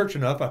I go to church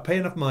enough, I pay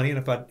enough money,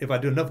 and if I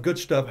do enough good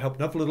stuff, help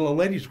enough little old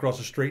ladies across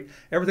the street,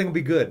 everything will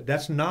be good.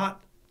 That's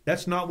not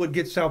what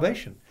gets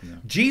salvation. No.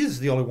 Jesus is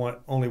the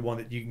only one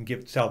that you can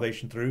get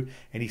salvation through,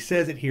 and he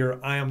says it here,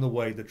 I am the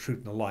way, the truth,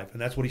 and the life.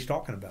 And that's what he's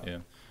talking about. Yeah.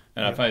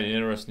 And I find it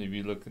interesting, if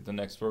you look at the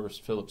next verse,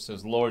 Philip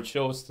says, Lord,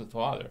 show us the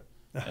Father.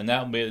 And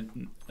that will be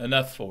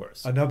enough for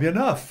us. And that'll be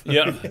enough.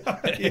 Yeah.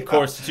 Of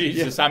course,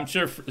 Jesus, I'm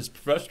sure, is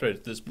frustrated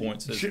at this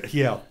point. Says,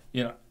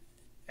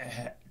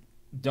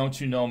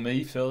 don't you know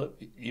me,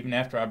 Philip? Even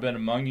after I've been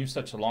among you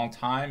such a long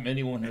time,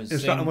 anyone who's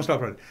seen... I'm going to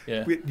stop right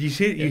there. Yeah.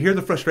 You hear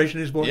the frustration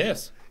in his voice?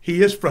 Yes.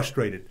 He is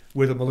frustrated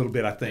with him a little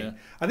bit, I think. Yeah.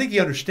 I think he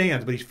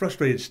understands, but he's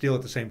frustrated still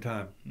at the same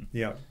time.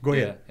 Yeah, go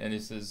ahead. Yeah. And he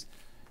says,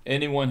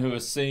 anyone who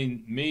has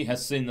seen me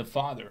has seen the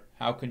Father.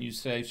 How can you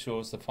say, show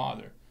us the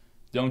Father?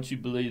 Don't you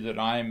believe that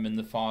I am in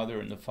the Father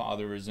and the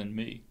Father is in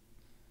me?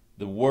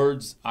 The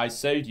words I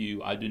say to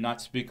you, I do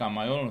not speak on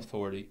my own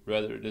authority.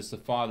 Rather, it is the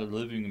Father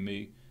living in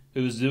me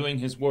who is doing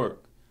his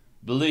work.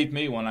 Believe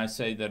me when I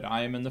say that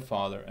I am in the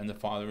Father and the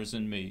Father is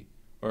in me,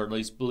 or at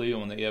least believe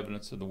on the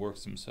evidence of the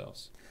works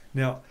themselves.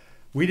 Now,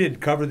 we didn't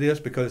cover this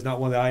because it's not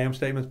one of the I am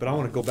statements, but I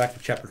want to go back to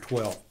chapter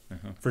 12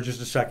 for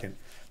just a second,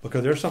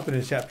 because there's something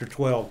in chapter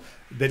 12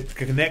 that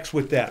connects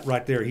with that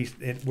right there.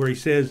 Where he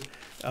says,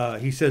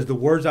 the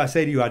words I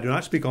say to you, I do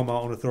not speak on my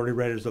own authority,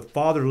 rather it is the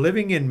Father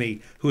living in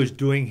me who is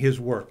doing his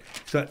work.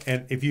 So,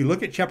 and if you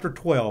look at chapter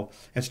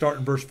 12 and start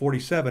in verse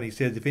 47, he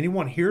says, if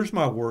anyone hears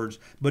my words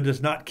but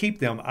does not keep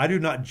them, I do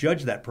not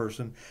judge that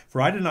person,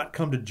 for I did not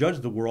come to judge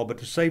the world, but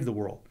to save the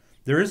world.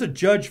 There is a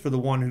judge for the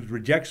one who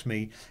rejects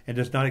me and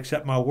does not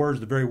accept my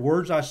words. The very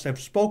words I have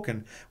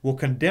spoken will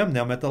condemn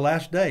them at the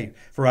last day.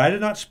 For I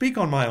did not speak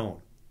on my own,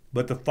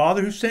 but the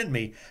Father who sent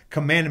me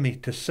commanded me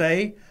to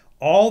say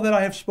all that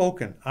I have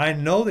spoken. I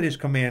know that his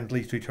command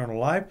leads to eternal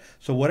life,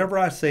 so whatever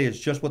I say is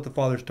just what the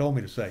Father has told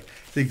me to say.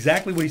 It's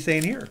exactly what he's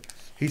saying here.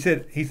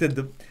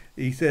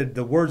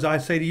 the words I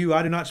say to you,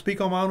 I do not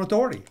speak on my own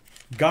authority.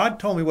 God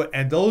told me what,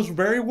 and those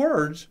very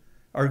words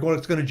are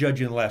going to judge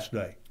you in the last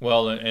day.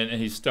 Well, and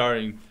he's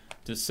starting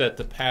to set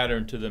the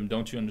pattern to them.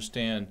 Don't you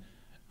understand?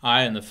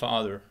 I and the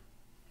Father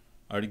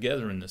are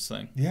together in this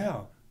thing.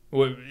 Yeah.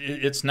 Well,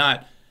 it's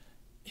not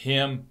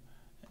him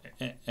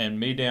and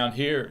me down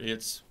here.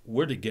 It's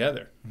we're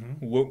together.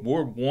 Mm-hmm.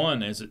 We're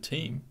one as a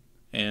team.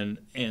 And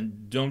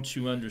don't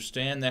you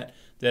understand that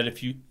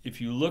if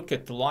you look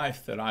at the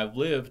life that I've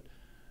lived,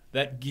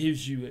 that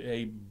gives you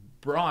a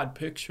broad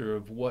picture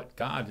of what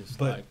God is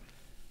like.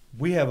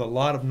 We have a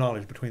lot of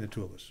knowledge between the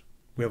two of us.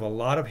 We have a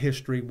lot of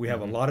history. We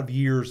have a lot of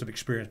years of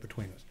experience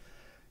between us.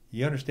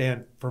 You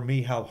understand, for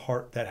me, how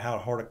hard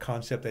a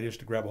concept that is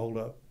to grab a hold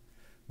of,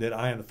 that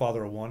I and the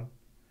Father are one,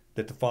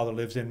 that the Father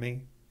lives in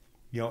me.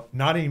 You know,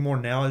 not anymore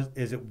now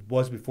as it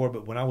was before,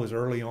 but when I was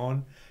early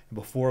on and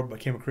before I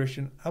became a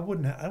Christian, I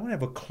wouldn't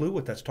have a clue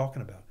what that's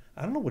talking about.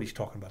 I don't know what he's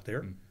talking about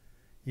there. Mm.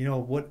 You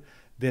know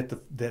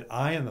that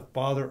I and the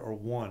Father are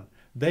one.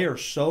 They are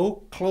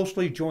so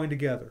closely joined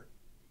together.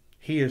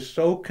 He is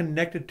so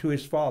connected to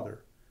his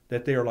Father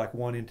that they are like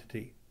one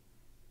entity.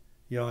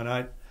 You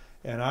know,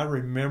 and I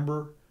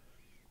remember,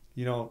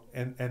 you know,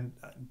 and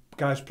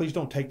guys, please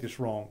don't take this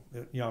wrong.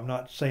 You know, I'm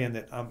not saying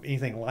that I'm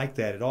anything like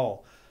that at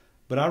all.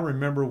 But I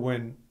remember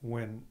when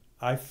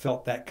I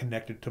felt that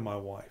connected to my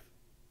wife,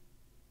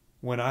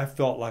 when I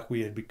felt like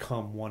we had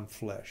become one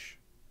flesh.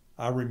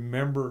 I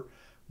remember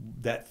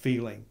that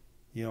feeling,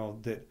 you know,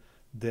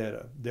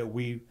 that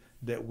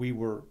we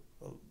were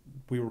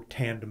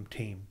tandem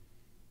team.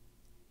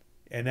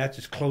 And that's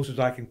as close as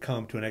I can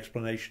come to an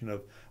explanation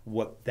of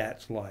what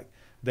that's like.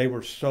 They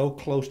were so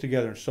close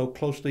together and so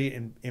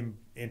closely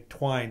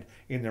entwined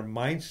in their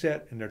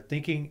mindset and their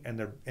thinking and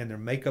their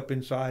makeup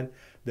inside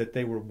that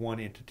they were one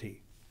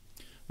entity.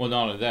 Well,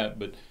 not only that,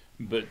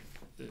 but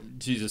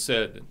Jesus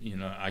said, you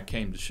know, I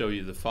came to show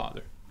you the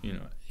Father, you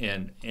know,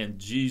 and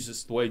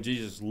Jesus, the way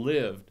Jesus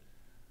lived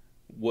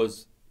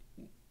was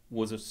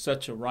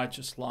such a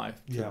righteous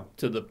life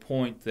to the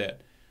point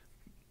that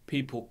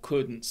people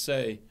couldn't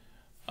say,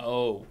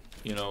 oh,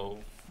 you know,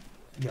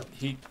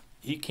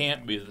 he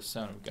can't be the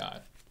Son of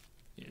God,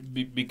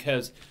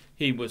 because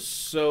he was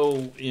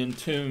so in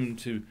tune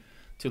to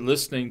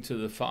listening to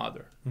the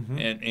Father. Mm-hmm.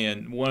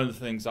 And one of the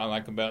things I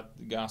like about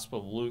the Gospel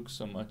of Luke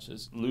so much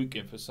is Luke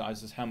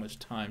emphasizes how much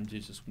time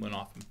Jesus went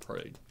off and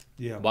prayed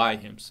by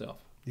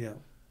himself. Yeah.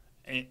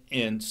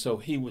 And so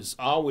he was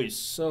always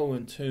so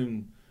in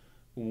tune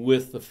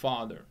with the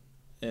Father,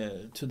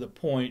 to the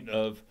point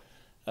of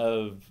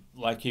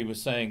like he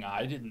was saying,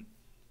 I didn't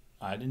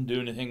do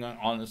anything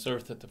on this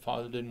earth that the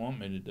Father didn't want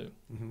me to do.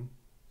 Mm-hmm.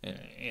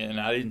 And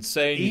I didn't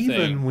say anything.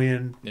 Even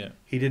when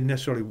he didn't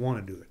necessarily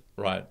want to do it.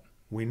 Right.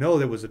 We know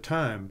there was a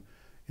time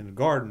in the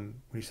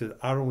garden when he said,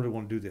 I don't really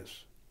want to do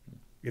this.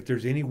 If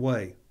there's any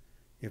way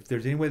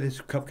this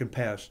cup can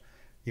pass,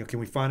 you know, can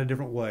we find a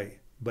different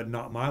way? But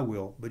not my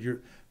will. But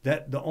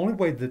the only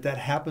way that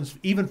happens,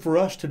 even for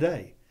us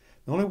today,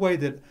 the only way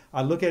that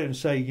I look at it and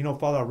say, you know,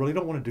 Father, I really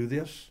don't want to do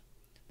this.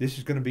 This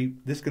is going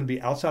to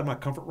be outside my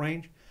comfort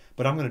range.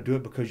 But I'm going to do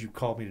it because you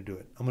called me to do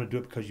it. I'm going to do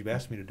it because you've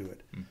asked me to do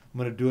it. I'm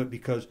going to do it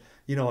because,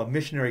 you know, a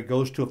missionary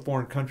goes to a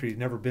foreign country he's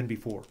never been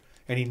before,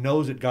 and he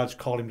knows that God's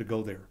called him to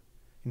go there.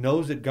 He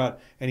knows that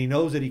he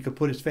knows that he could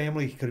put his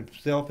family, he could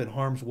himself in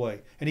harm's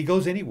way, and he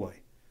goes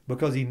anyway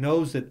because he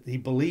knows that he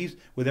believes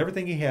with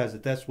everything he has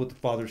that that's what the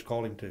Father's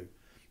called him to.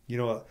 You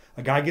know,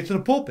 a guy gets in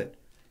a pulpit.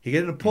 He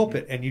gets in a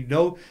pulpit, and you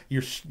know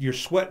you're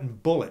sweating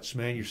bullets,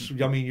 man.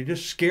 You're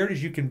just scared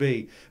as you can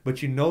be,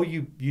 but you know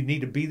you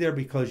need to be there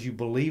because you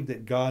believe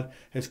that God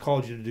has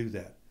called you to do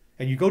that,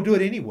 and you go do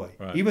it anyway,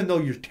 right. Even though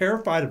you're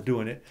terrified of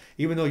doing it,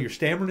 even though you're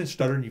stammering and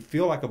stuttering, you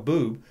feel like a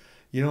boob,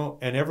 you know,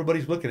 and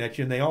everybody's looking at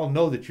you, and they all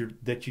know that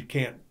you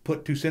can't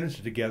put two sentences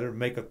together and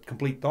make a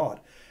complete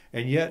thought,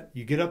 and yet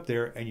you get up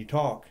there and you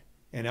talk,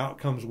 and out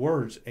comes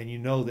words, and you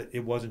know that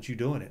it wasn't you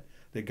doing it,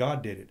 that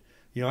God did it.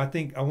 You know,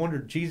 I wonder,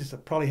 Jesus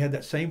probably had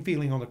that same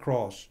feeling on the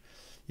cross,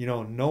 you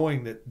know,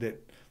 knowing that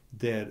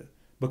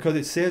because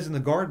it says in the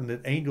garden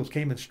that angels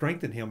came and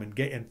strengthened him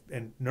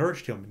and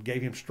nourished him and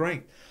gave him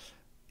strength.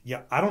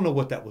 Yeah, I don't know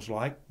what that was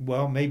like.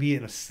 Well, maybe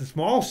in a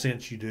small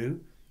sense you do,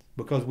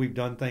 because we've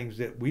done things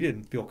that we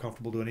didn't feel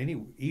comfortable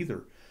doing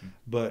either.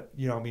 But,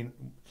 you know, I mean,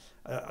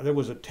 there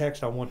was a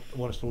text I want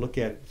us to look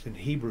at. It's in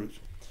Hebrews,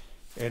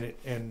 and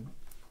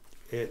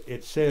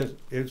it says,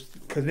 it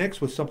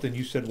connects with something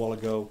you said a while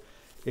ago.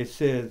 It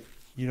says,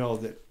 you know,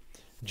 that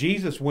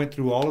Jesus went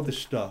through all of this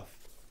stuff.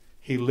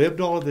 He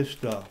lived all of this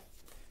stuff.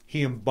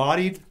 He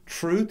embodied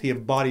truth. He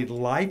embodied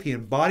life. He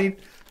embodied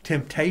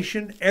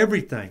temptation,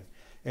 everything.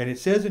 And it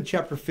says in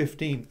chapter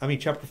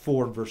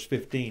 4 and verse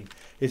 15,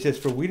 it says,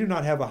 for we do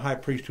not have a high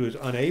priest who is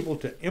unable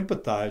to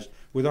empathize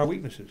with our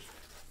weaknesses,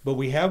 but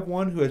we have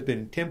one who has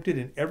been tempted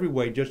in every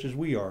way just as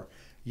we are,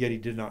 yet he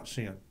did not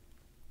sin.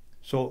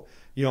 So,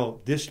 you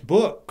know, this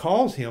book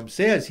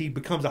says he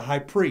becomes a high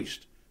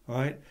priest, all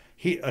right?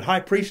 A high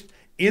priest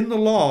in the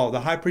law, the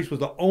high priest was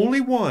the only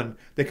one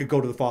that could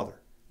go to the Father,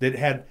 that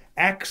had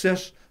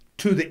access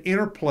to the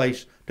inner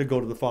place to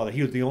go to the Father.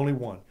 He was the only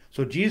one.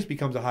 So Jesus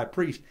becomes a high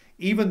priest,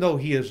 even though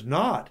he is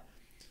not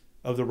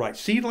of the right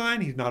seed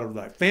line, he's not of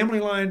the right family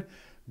line.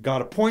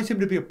 God appoints him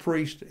to be a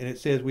priest, and it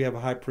says we have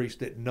a high priest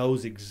that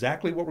knows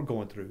exactly what we're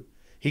going through.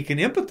 He can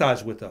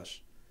empathize with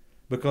us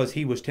because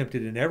he was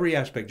tempted in every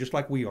aspect, just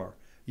like we are,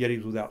 yet he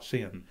was without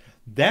sin.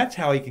 That's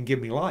how he can give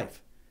me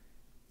life.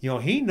 You know,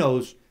 he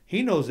knows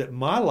that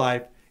my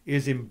life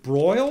is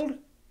embroiled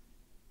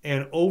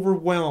and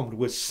overwhelmed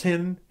with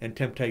sin and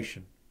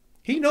temptation.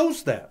 He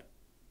knows that.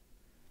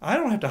 I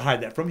don't have to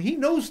hide that from him. He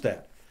knows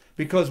that.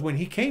 Because when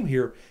he came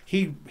here,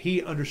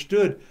 he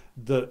understood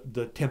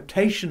the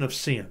temptation of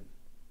sin.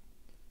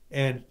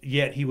 And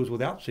yet he was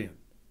without sin.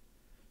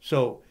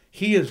 So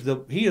he is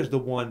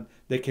the one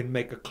that can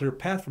make a clear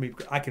path for me.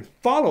 I can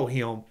follow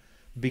him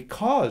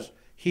because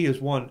he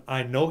is one.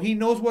 I know he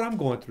knows what I'm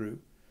going through.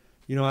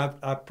 You know,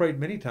 I've prayed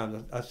many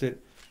times. I said,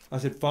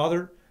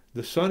 Father,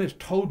 the Son has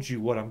told you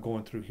what I'm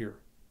going through here.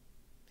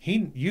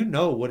 You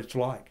know what it's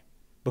like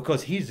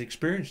because he's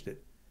experienced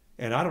it.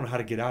 And I don't know how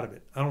to get out of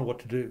it. I don't know what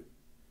to do.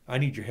 I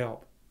need your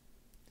help.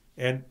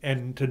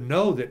 And to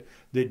know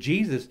that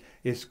Jesus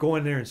is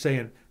going there and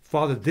saying,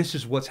 Father, this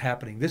is what's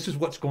happening. This is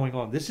what's going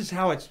on. This is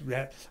how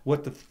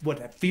what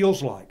that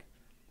feels like.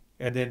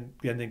 And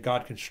then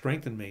God can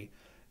strengthen me.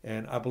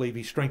 And I believe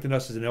he strengthened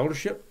us as an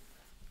eldership.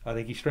 I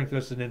think he strengthened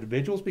us as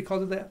individuals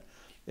because of that.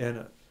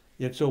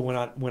 And so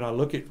when I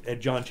look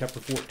at John chapter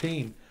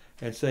 14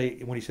 and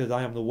say, when he says,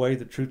 I am the way,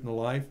 the truth, and the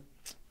life,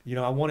 you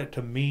know, I want it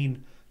to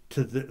mean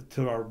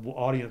to our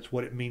audience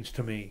what it means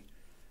to me.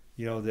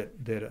 You know,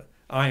 that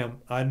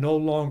I no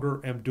longer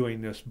am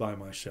doing this by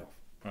myself.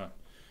 Right.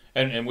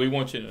 And we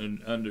want you to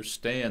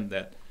understand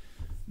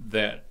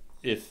that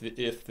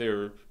if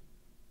there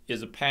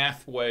is a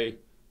pathway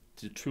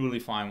to truly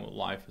find what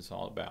life is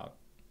all about,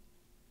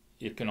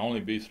 it can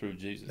only be through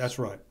Jesus. That's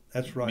right.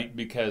 That's right.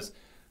 Because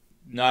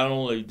not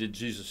only did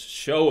Jesus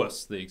show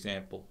us the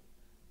example,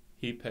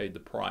 he paid the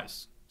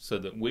price so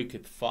that we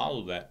could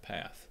follow that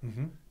path.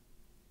 Mm-hmm.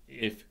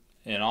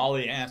 And all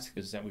he asks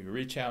is that we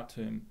reach out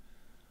to him,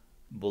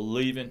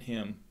 believe in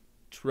him,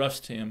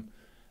 trust him,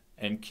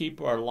 and keep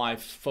our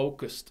life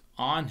focused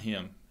on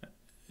him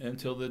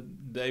until the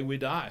day we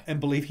die. And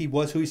believe he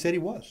was who he said he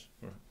was.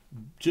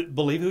 Right.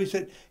 Believe who he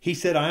said. He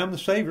said, I am the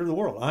Savior of the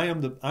world. I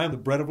am the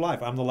bread of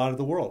life. I'm the light of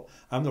the world.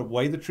 I'm the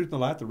way, the truth, and the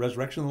life, the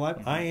resurrection and the life.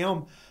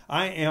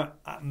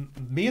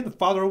 Mm-hmm. Me and the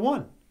Father are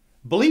one.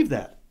 Believe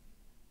that.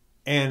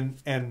 And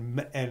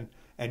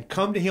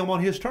come to him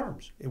on his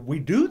terms. If we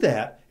do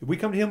that, if we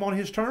come to him on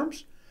his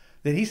terms,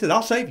 then he said,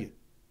 I'll save you.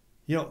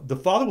 You know, the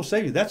Father will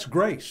save you. That's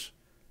grace.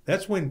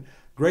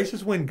 Grace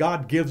is when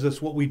God gives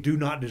us what we do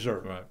not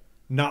deserve. Right.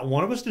 Not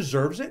one of us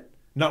deserves it.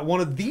 Not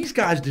one of these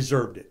guys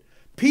deserved it.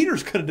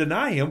 Peter's going to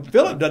deny him.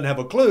 Philip doesn't have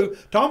a clue.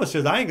 Thomas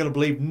says, I ain't going to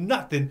believe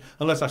nothing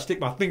unless I stick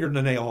my finger in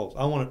the nail holes.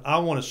 I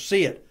want to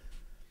see it.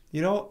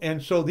 You know,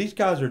 and so these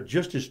guys are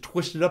just as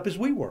twisted up as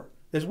we are.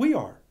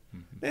 Mm-hmm.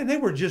 And they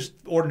were just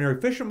ordinary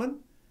fishermen.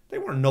 They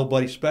weren't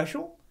nobody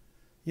special.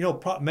 You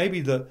know,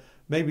 maybe the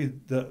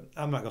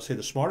I'm not going to say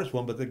the smartest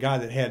one, but the guy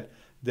that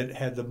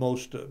had the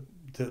most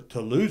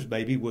to lose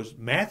maybe was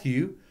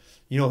Matthew,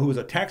 you know, who was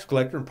a tax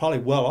collector and probably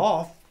well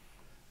off.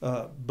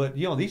 But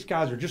you know, these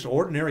guys are just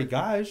ordinary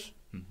guys.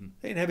 Mm-hmm.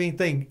 They didn't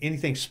have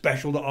anything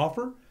special to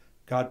offer.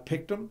 God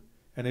picked them,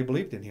 and they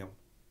believed in him.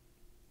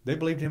 They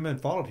believed him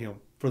and followed him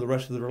for the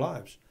rest of their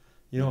lives.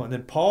 You know, and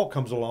then Paul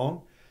comes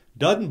along,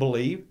 doesn't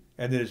believe,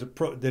 and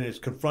then is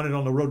confronted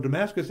on the road to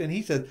Damascus, and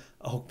he said,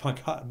 "Oh my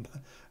God,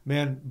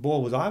 man, boy,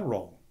 was I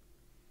wrong."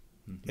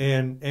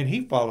 Mm-hmm. And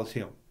he follows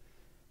him.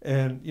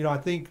 And you know, I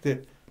think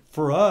that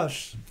for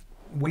us,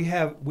 we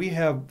have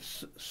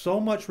so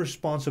much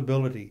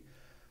responsibility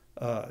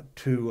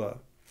to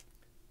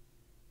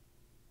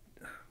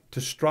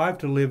strive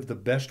to live the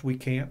best we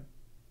can.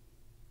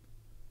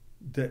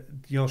 That,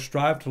 you know,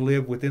 strive to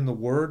live within the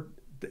Word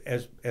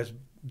as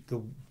the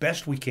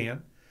best we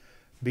can,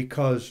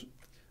 because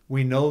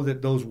we know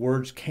that those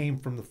words came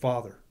from the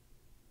Father.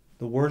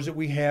 The words that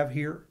we have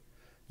here,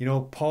 you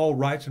know, Paul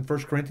writes in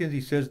 1 Corinthians,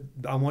 he says,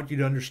 I want you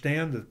to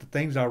understand that the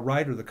things I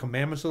write are the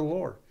commandments of the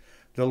Lord.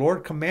 The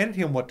Lord commanded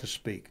him what to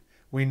speak.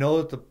 We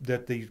know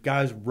that these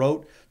guys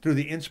wrote through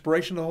the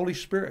inspiration of the Holy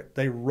Spirit.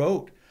 They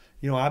wrote,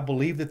 you know, I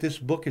believe that this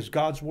book is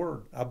God's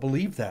Word. I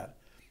believe that.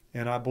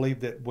 And I believe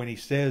that when he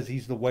says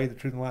he's the way, the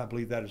truth, and the life, I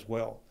believe that as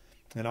well.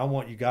 And I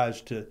want you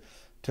guys to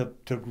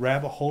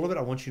grab a hold of it.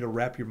 I want you to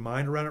wrap your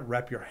mind around it,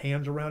 wrap your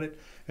hands around it,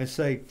 and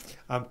say,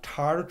 I'm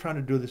tired of trying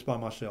to do this by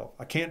myself.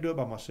 I can't do it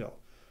by myself.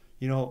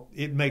 You know,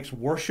 it makes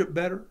worship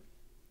better.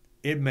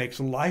 It makes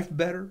life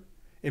better.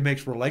 It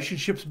makes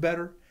relationships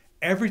better.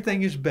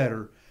 Everything is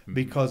better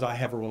because I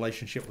have a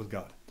relationship with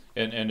God.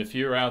 And if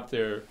you're out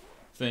there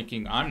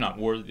thinking, I'm not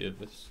worthy of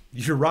this.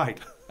 You're right.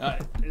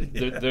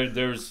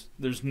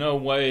 There's no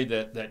way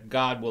that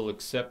God will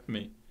accept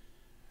me.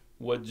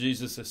 What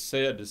Jesus has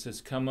said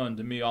is, come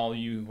unto me, all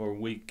you who are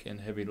weak and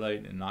heavy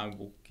laden, and I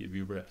will give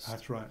you rest.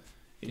 That's right.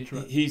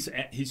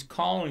 He's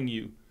calling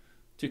you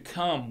to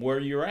come where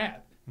you're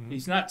at. Mm-hmm.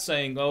 He's not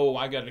saying, "Oh,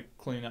 I got to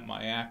clean up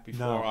my act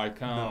before I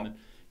come." No.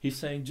 He's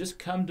saying, "Just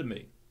come to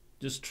me.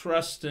 Just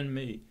trust in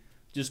me.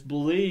 Just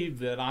believe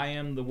that I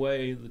am the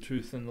way, the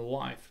truth, and the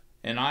life,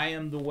 and I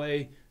am the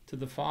way to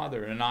the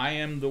Father, and I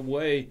am the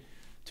way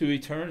to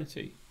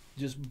eternity.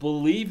 Just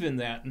believe in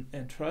that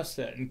and trust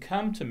that, and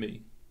come to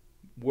me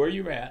where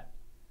you're at,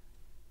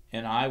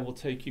 and I will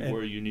take you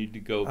where you need to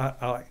go."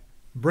 I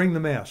bring the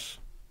mess.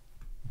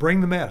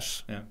 Bring the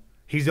mess. Yeah.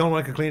 He's the only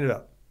one who can clean it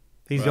up.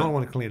 He's the Right. only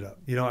one who can clean it up.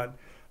 You know,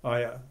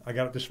 I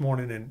got up this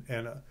morning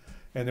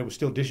and there was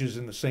still dishes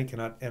in the sink,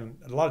 and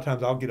a lot of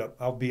times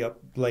I'll be up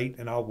late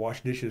and I'll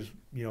wash dishes.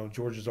 You know,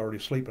 George is already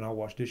asleep, and I'll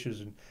wash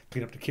dishes and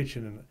clean up the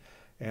kitchen,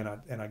 and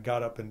I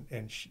got up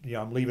and she, you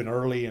know, I'm leaving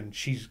early, and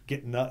she's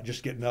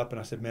just getting up, and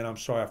I said, "Man, I'm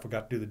sorry, I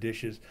forgot to do the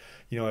dishes."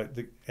 You know,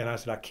 and I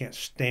said, "I can't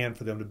stand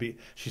for them to be."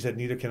 She said,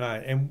 "Neither can I."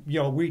 And you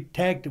know, we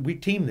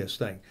team this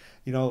thing.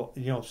 You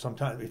know,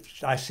 sometimes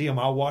if I see them,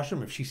 I'll wash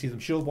them. If she sees them,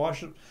 she'll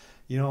wash them.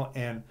 You know,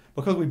 and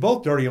because we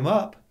both dirty them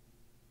up.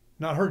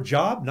 Not her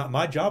job, not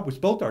my job. It's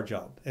both our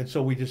job, and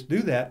so we just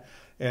do that.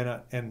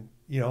 And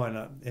you know,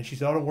 and she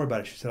said, "Oh, don't worry about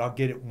it." She said, "I'll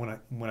get it when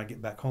I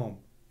get back home."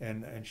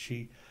 And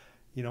she,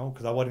 you know,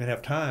 because I wasn't gonna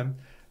have time.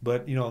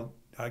 But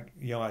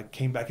I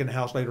came back in the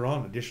house later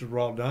on. The dishes were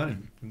all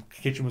done, and the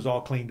kitchen was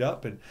all cleaned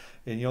up, and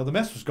you know, the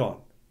mess was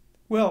gone.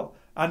 Well,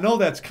 I know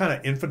that's kind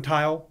of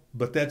infantile,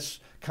 but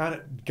that's kind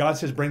of God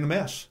says, "Bring the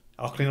mess.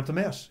 I'll clean up the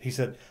mess." He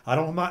said, I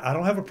don't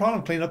have a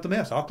problem cleaning up the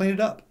mess. I'll clean it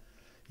up.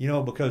 You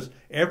know, because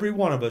every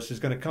one of us is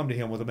going to come to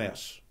him with a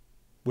mess.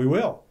 We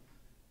will.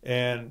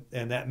 And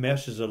that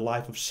mess is a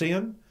life of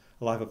sin,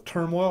 a life of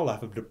turmoil, a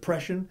life of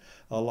depression,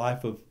 a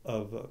life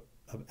of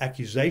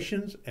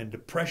accusations and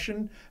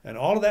depression and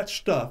all of that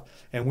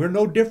stuff. And we're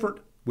no different.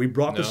 We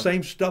brought the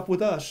same stuff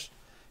with us.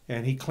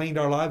 And he cleaned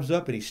our lives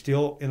up, and he's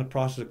still in the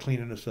process of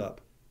cleaning us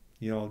up,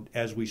 you know,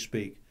 as we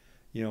speak.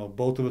 You know,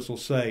 both of us will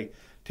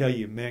tell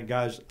you, "Man,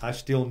 guys, I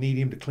still need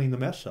him to clean the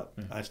mess up.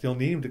 Mm-hmm. I still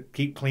need him to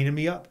keep cleaning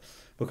me up.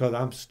 Because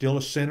I'm still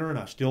a sinner and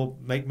I still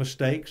make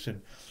mistakes,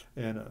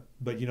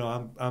 but you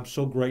know, I'm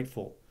so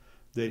grateful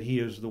that he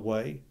is the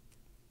way,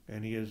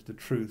 and he is the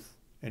truth,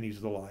 and he's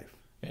the life."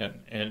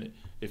 And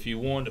if you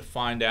want to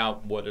find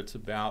out what it's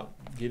about,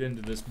 get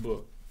into this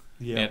book.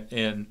 Yeah.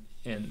 And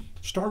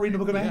start reading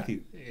the book of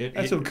Matthew.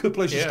 That's a good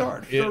place to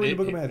start. Start reading the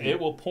book of Matthew. It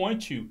will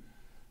point you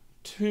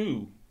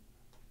to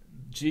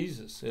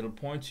Jesus. It'll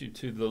point you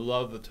to the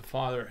love that the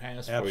Father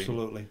has for you.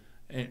 Absolutely.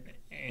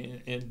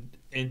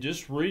 And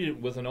just read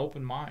it with an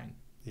open mind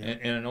and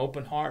an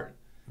open heart,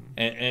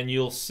 and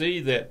you'll see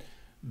that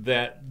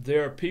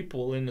there are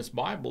people in this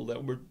Bible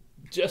that were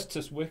just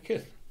as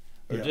wicked,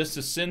 or just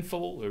as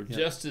sinful, or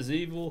just as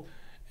evil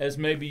as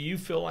maybe you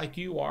feel like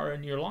you are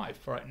in your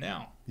life right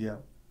now. Yeah.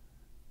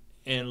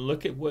 And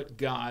look at what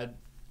God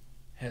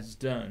has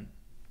done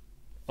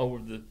over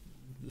the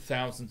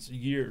thousands of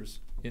years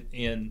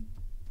in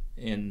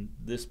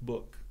this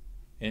book,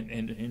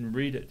 and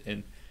read it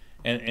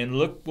and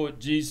look what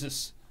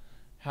Jesus,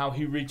 how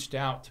he reached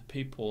out to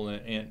people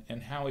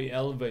and how he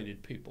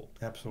elevated people.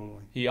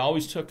 Absolutely. He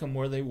always took them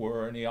where they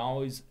were, and he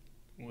always,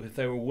 if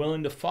they were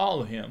willing to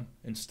follow him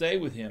and stay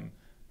with him,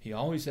 he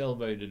always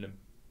elevated them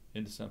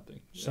into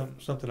something.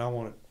 Something I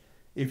want to,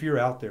 if you're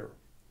out there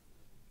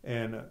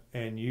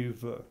and you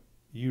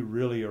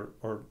really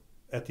are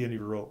at the end of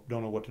your rope,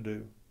 don't know what to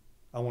do,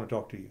 I want to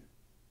talk to you.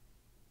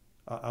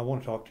 I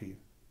want to talk to you.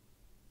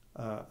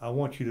 I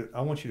want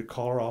you to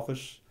call our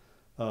office.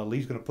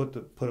 Lee's going to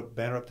put a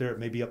banner up there. It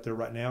may be up there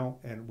right now,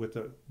 and with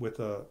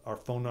our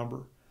phone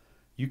number.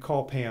 You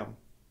call Pam,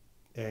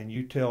 and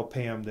you tell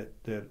Pam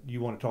that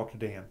you want to talk to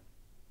Dan,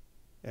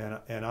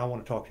 and I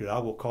want to talk to you. I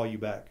will call you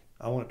back.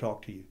 I want to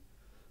talk to you.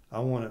 I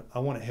want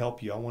to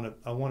help you. I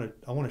want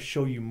to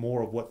show you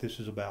more of what this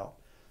is about.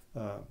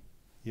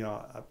 You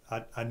know,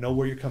 I know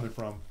where you're coming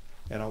from,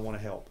 and I want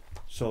to help.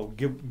 So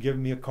give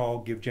me a call.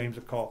 Give James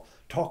a call.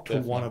 Talk to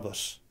one of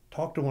us.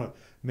 Talk to one.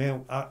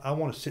 Man, I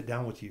want to sit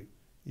down with you.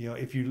 You know,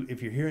 if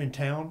you're here in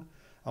town,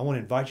 I want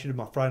to invite you to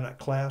my Friday night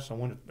class. I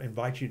want to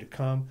invite you to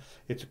come.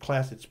 It's a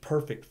class that's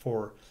perfect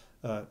for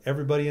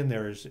everybody in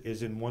there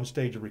is in one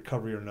stage of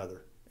recovery or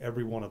another.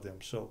 Every one of them.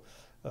 So,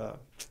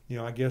 you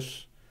know, I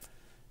guess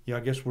we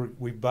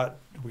got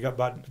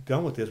about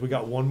done with this. We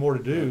got one more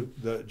to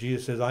do.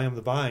 Jesus says, "I am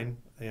the vine,"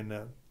 and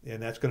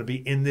that's going to be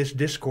in this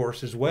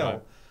discourse as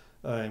well.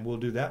 Right. And we'll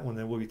do that one,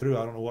 then we'll be through.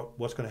 I don't know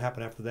what's going to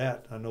happen after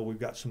that. I know we've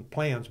got some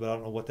plans, but I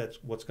don't know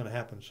what's going to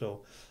happen.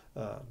 So,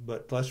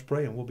 but let's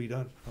pray and we'll be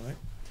done. All right.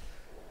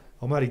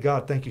 Almighty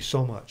God, thank you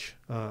so much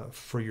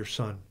for your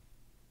Son.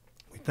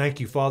 We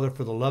thank you, Father,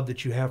 for the love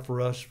that you have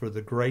for us, for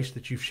the grace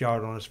that you've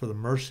showered on us, for the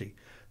mercy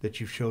that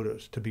you've showed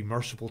us, to be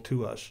merciful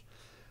to us,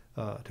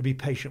 to be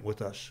patient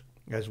with us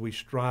as we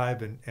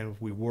strive and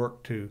we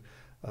work to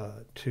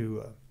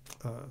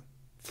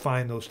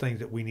find those things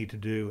that we need to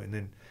do and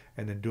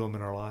then do them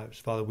in our lives.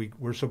 Father,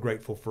 we're so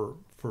grateful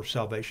for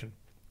salvation.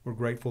 We're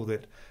grateful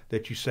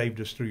that you saved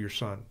us through your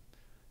Son,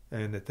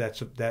 and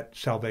that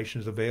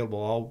salvation is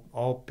available.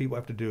 All people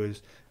have to do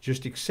is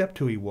just accept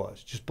who he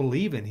was, just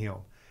believe in him,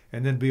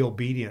 and then be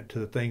obedient to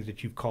the things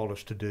that you've called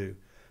us to do.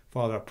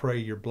 Father, I pray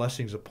your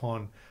blessings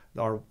upon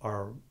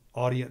our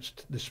audience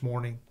this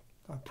morning.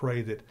 I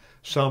pray that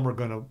some are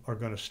going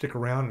to stick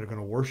around and are going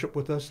to worship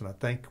with us, and I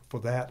thank for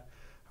that.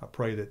 I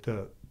pray that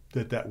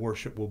that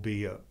worship will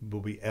be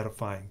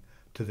edifying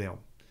to them.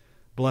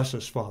 Bless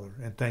us, Father,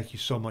 and thank you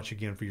so much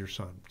again for your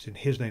Son. It's in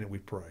His name that we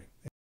pray.